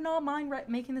 I would not mind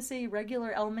making this a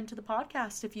regular element to the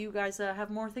podcast if you guys have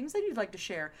more things that you'd like to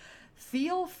share.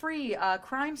 Feel free.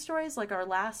 Crime stories like our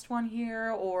last one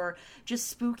here, or just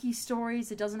spooky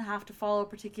stories. It doesn't have to follow a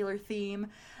particular theme.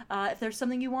 If there's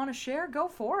something you want to share, go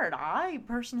for it. I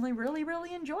personally really,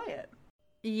 really enjoy it.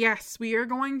 Yes, we are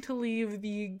going to leave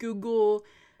the Google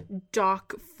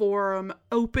Doc forum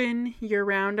open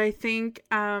year-round, I think.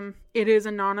 It is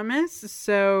anonymous,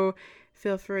 so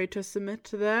feel free to submit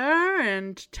to there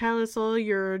and tell us all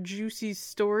your juicy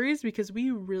stories because we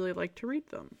really like to read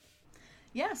them.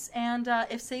 Yes, and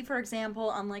if, say, for example,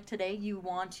 unlike today, you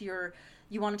want to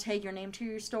tag your name to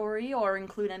your story or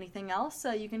include anything else,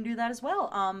 you can do that as well.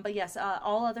 But yes,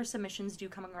 all other submissions do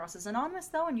come across as anonymous,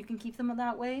 though, and you can keep them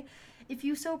that way if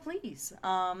you so please.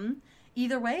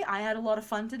 Either way, I had a lot of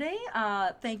fun today.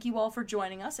 Thank you all for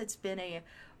joining us. It's been a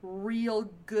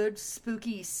real good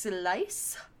spooky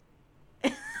slice.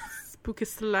 Spooky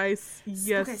slice,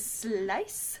 yes. Spooky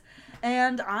slice.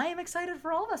 And I am excited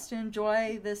for all of us to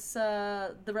enjoy this,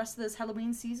 the rest of this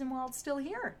Halloween season while it's still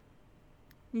here.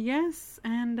 Yes,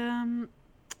 and I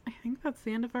think that's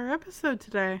the end of our episode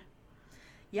today.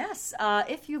 Yes,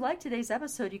 if you like today's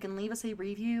episode, you can leave us a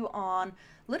review on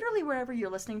literally wherever you're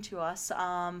listening to us.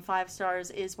 5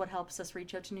 stars is what helps us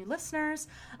reach out to new listeners.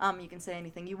 You can say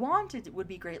anything you want. It would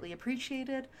be greatly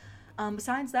appreciated.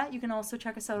 Besides that, you can also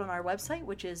check us out on our website,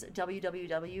 which is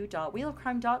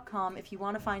www.wheelofcrime.com if you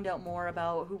want to find out more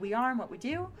about who we are and what we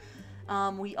do.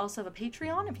 We also have a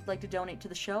Patreon if you'd like to donate to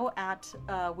the show at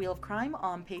Wheel of Crime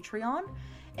on Patreon.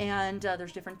 And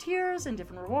there's different tiers and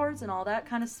different rewards and all that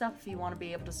kind of stuff if you want to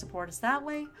be able to support us that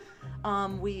way.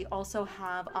 We also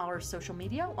have our social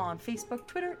media on Facebook,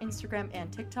 Twitter, Instagram, and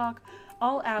TikTok,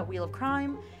 all at Wheel of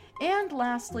Crime. And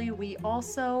lastly, we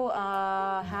also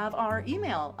have our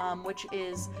email, which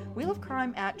is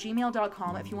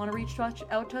wheelofcrime@gmail.com if you want to reach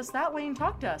out to us that way and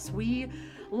talk to us. We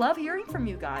love hearing from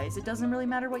you guys. It doesn't really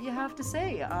matter what you have to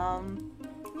say.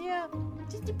 Yeah,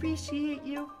 just appreciate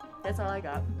you. That's all I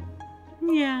got.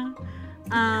 Yeah.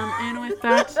 And with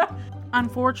that,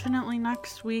 unfortunately,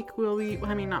 next week we're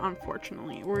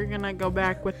gonna go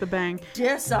back with the bang.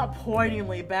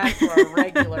 Disappointingly back to our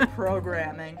regular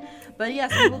programming. But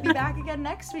yes, we will be back again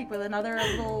next week with another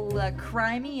little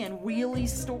crimey and wheelie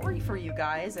story for you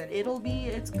guys, and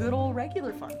it's good old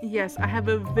regular fun. Yes, I have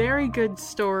a very good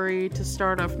story to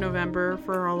start off November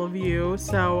for all of you,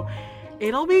 so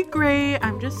it'll be great.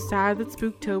 I'm just sad that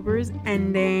Spooktober is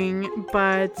ending,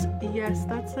 but yes,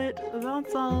 that's it.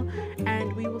 That's all,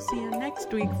 and we will see you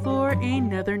next week for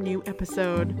another new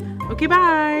episode. Okay,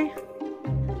 bye!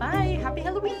 Bye! Happy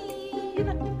Halloween!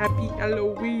 Happy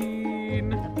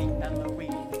Halloween! Happy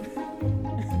Halloween!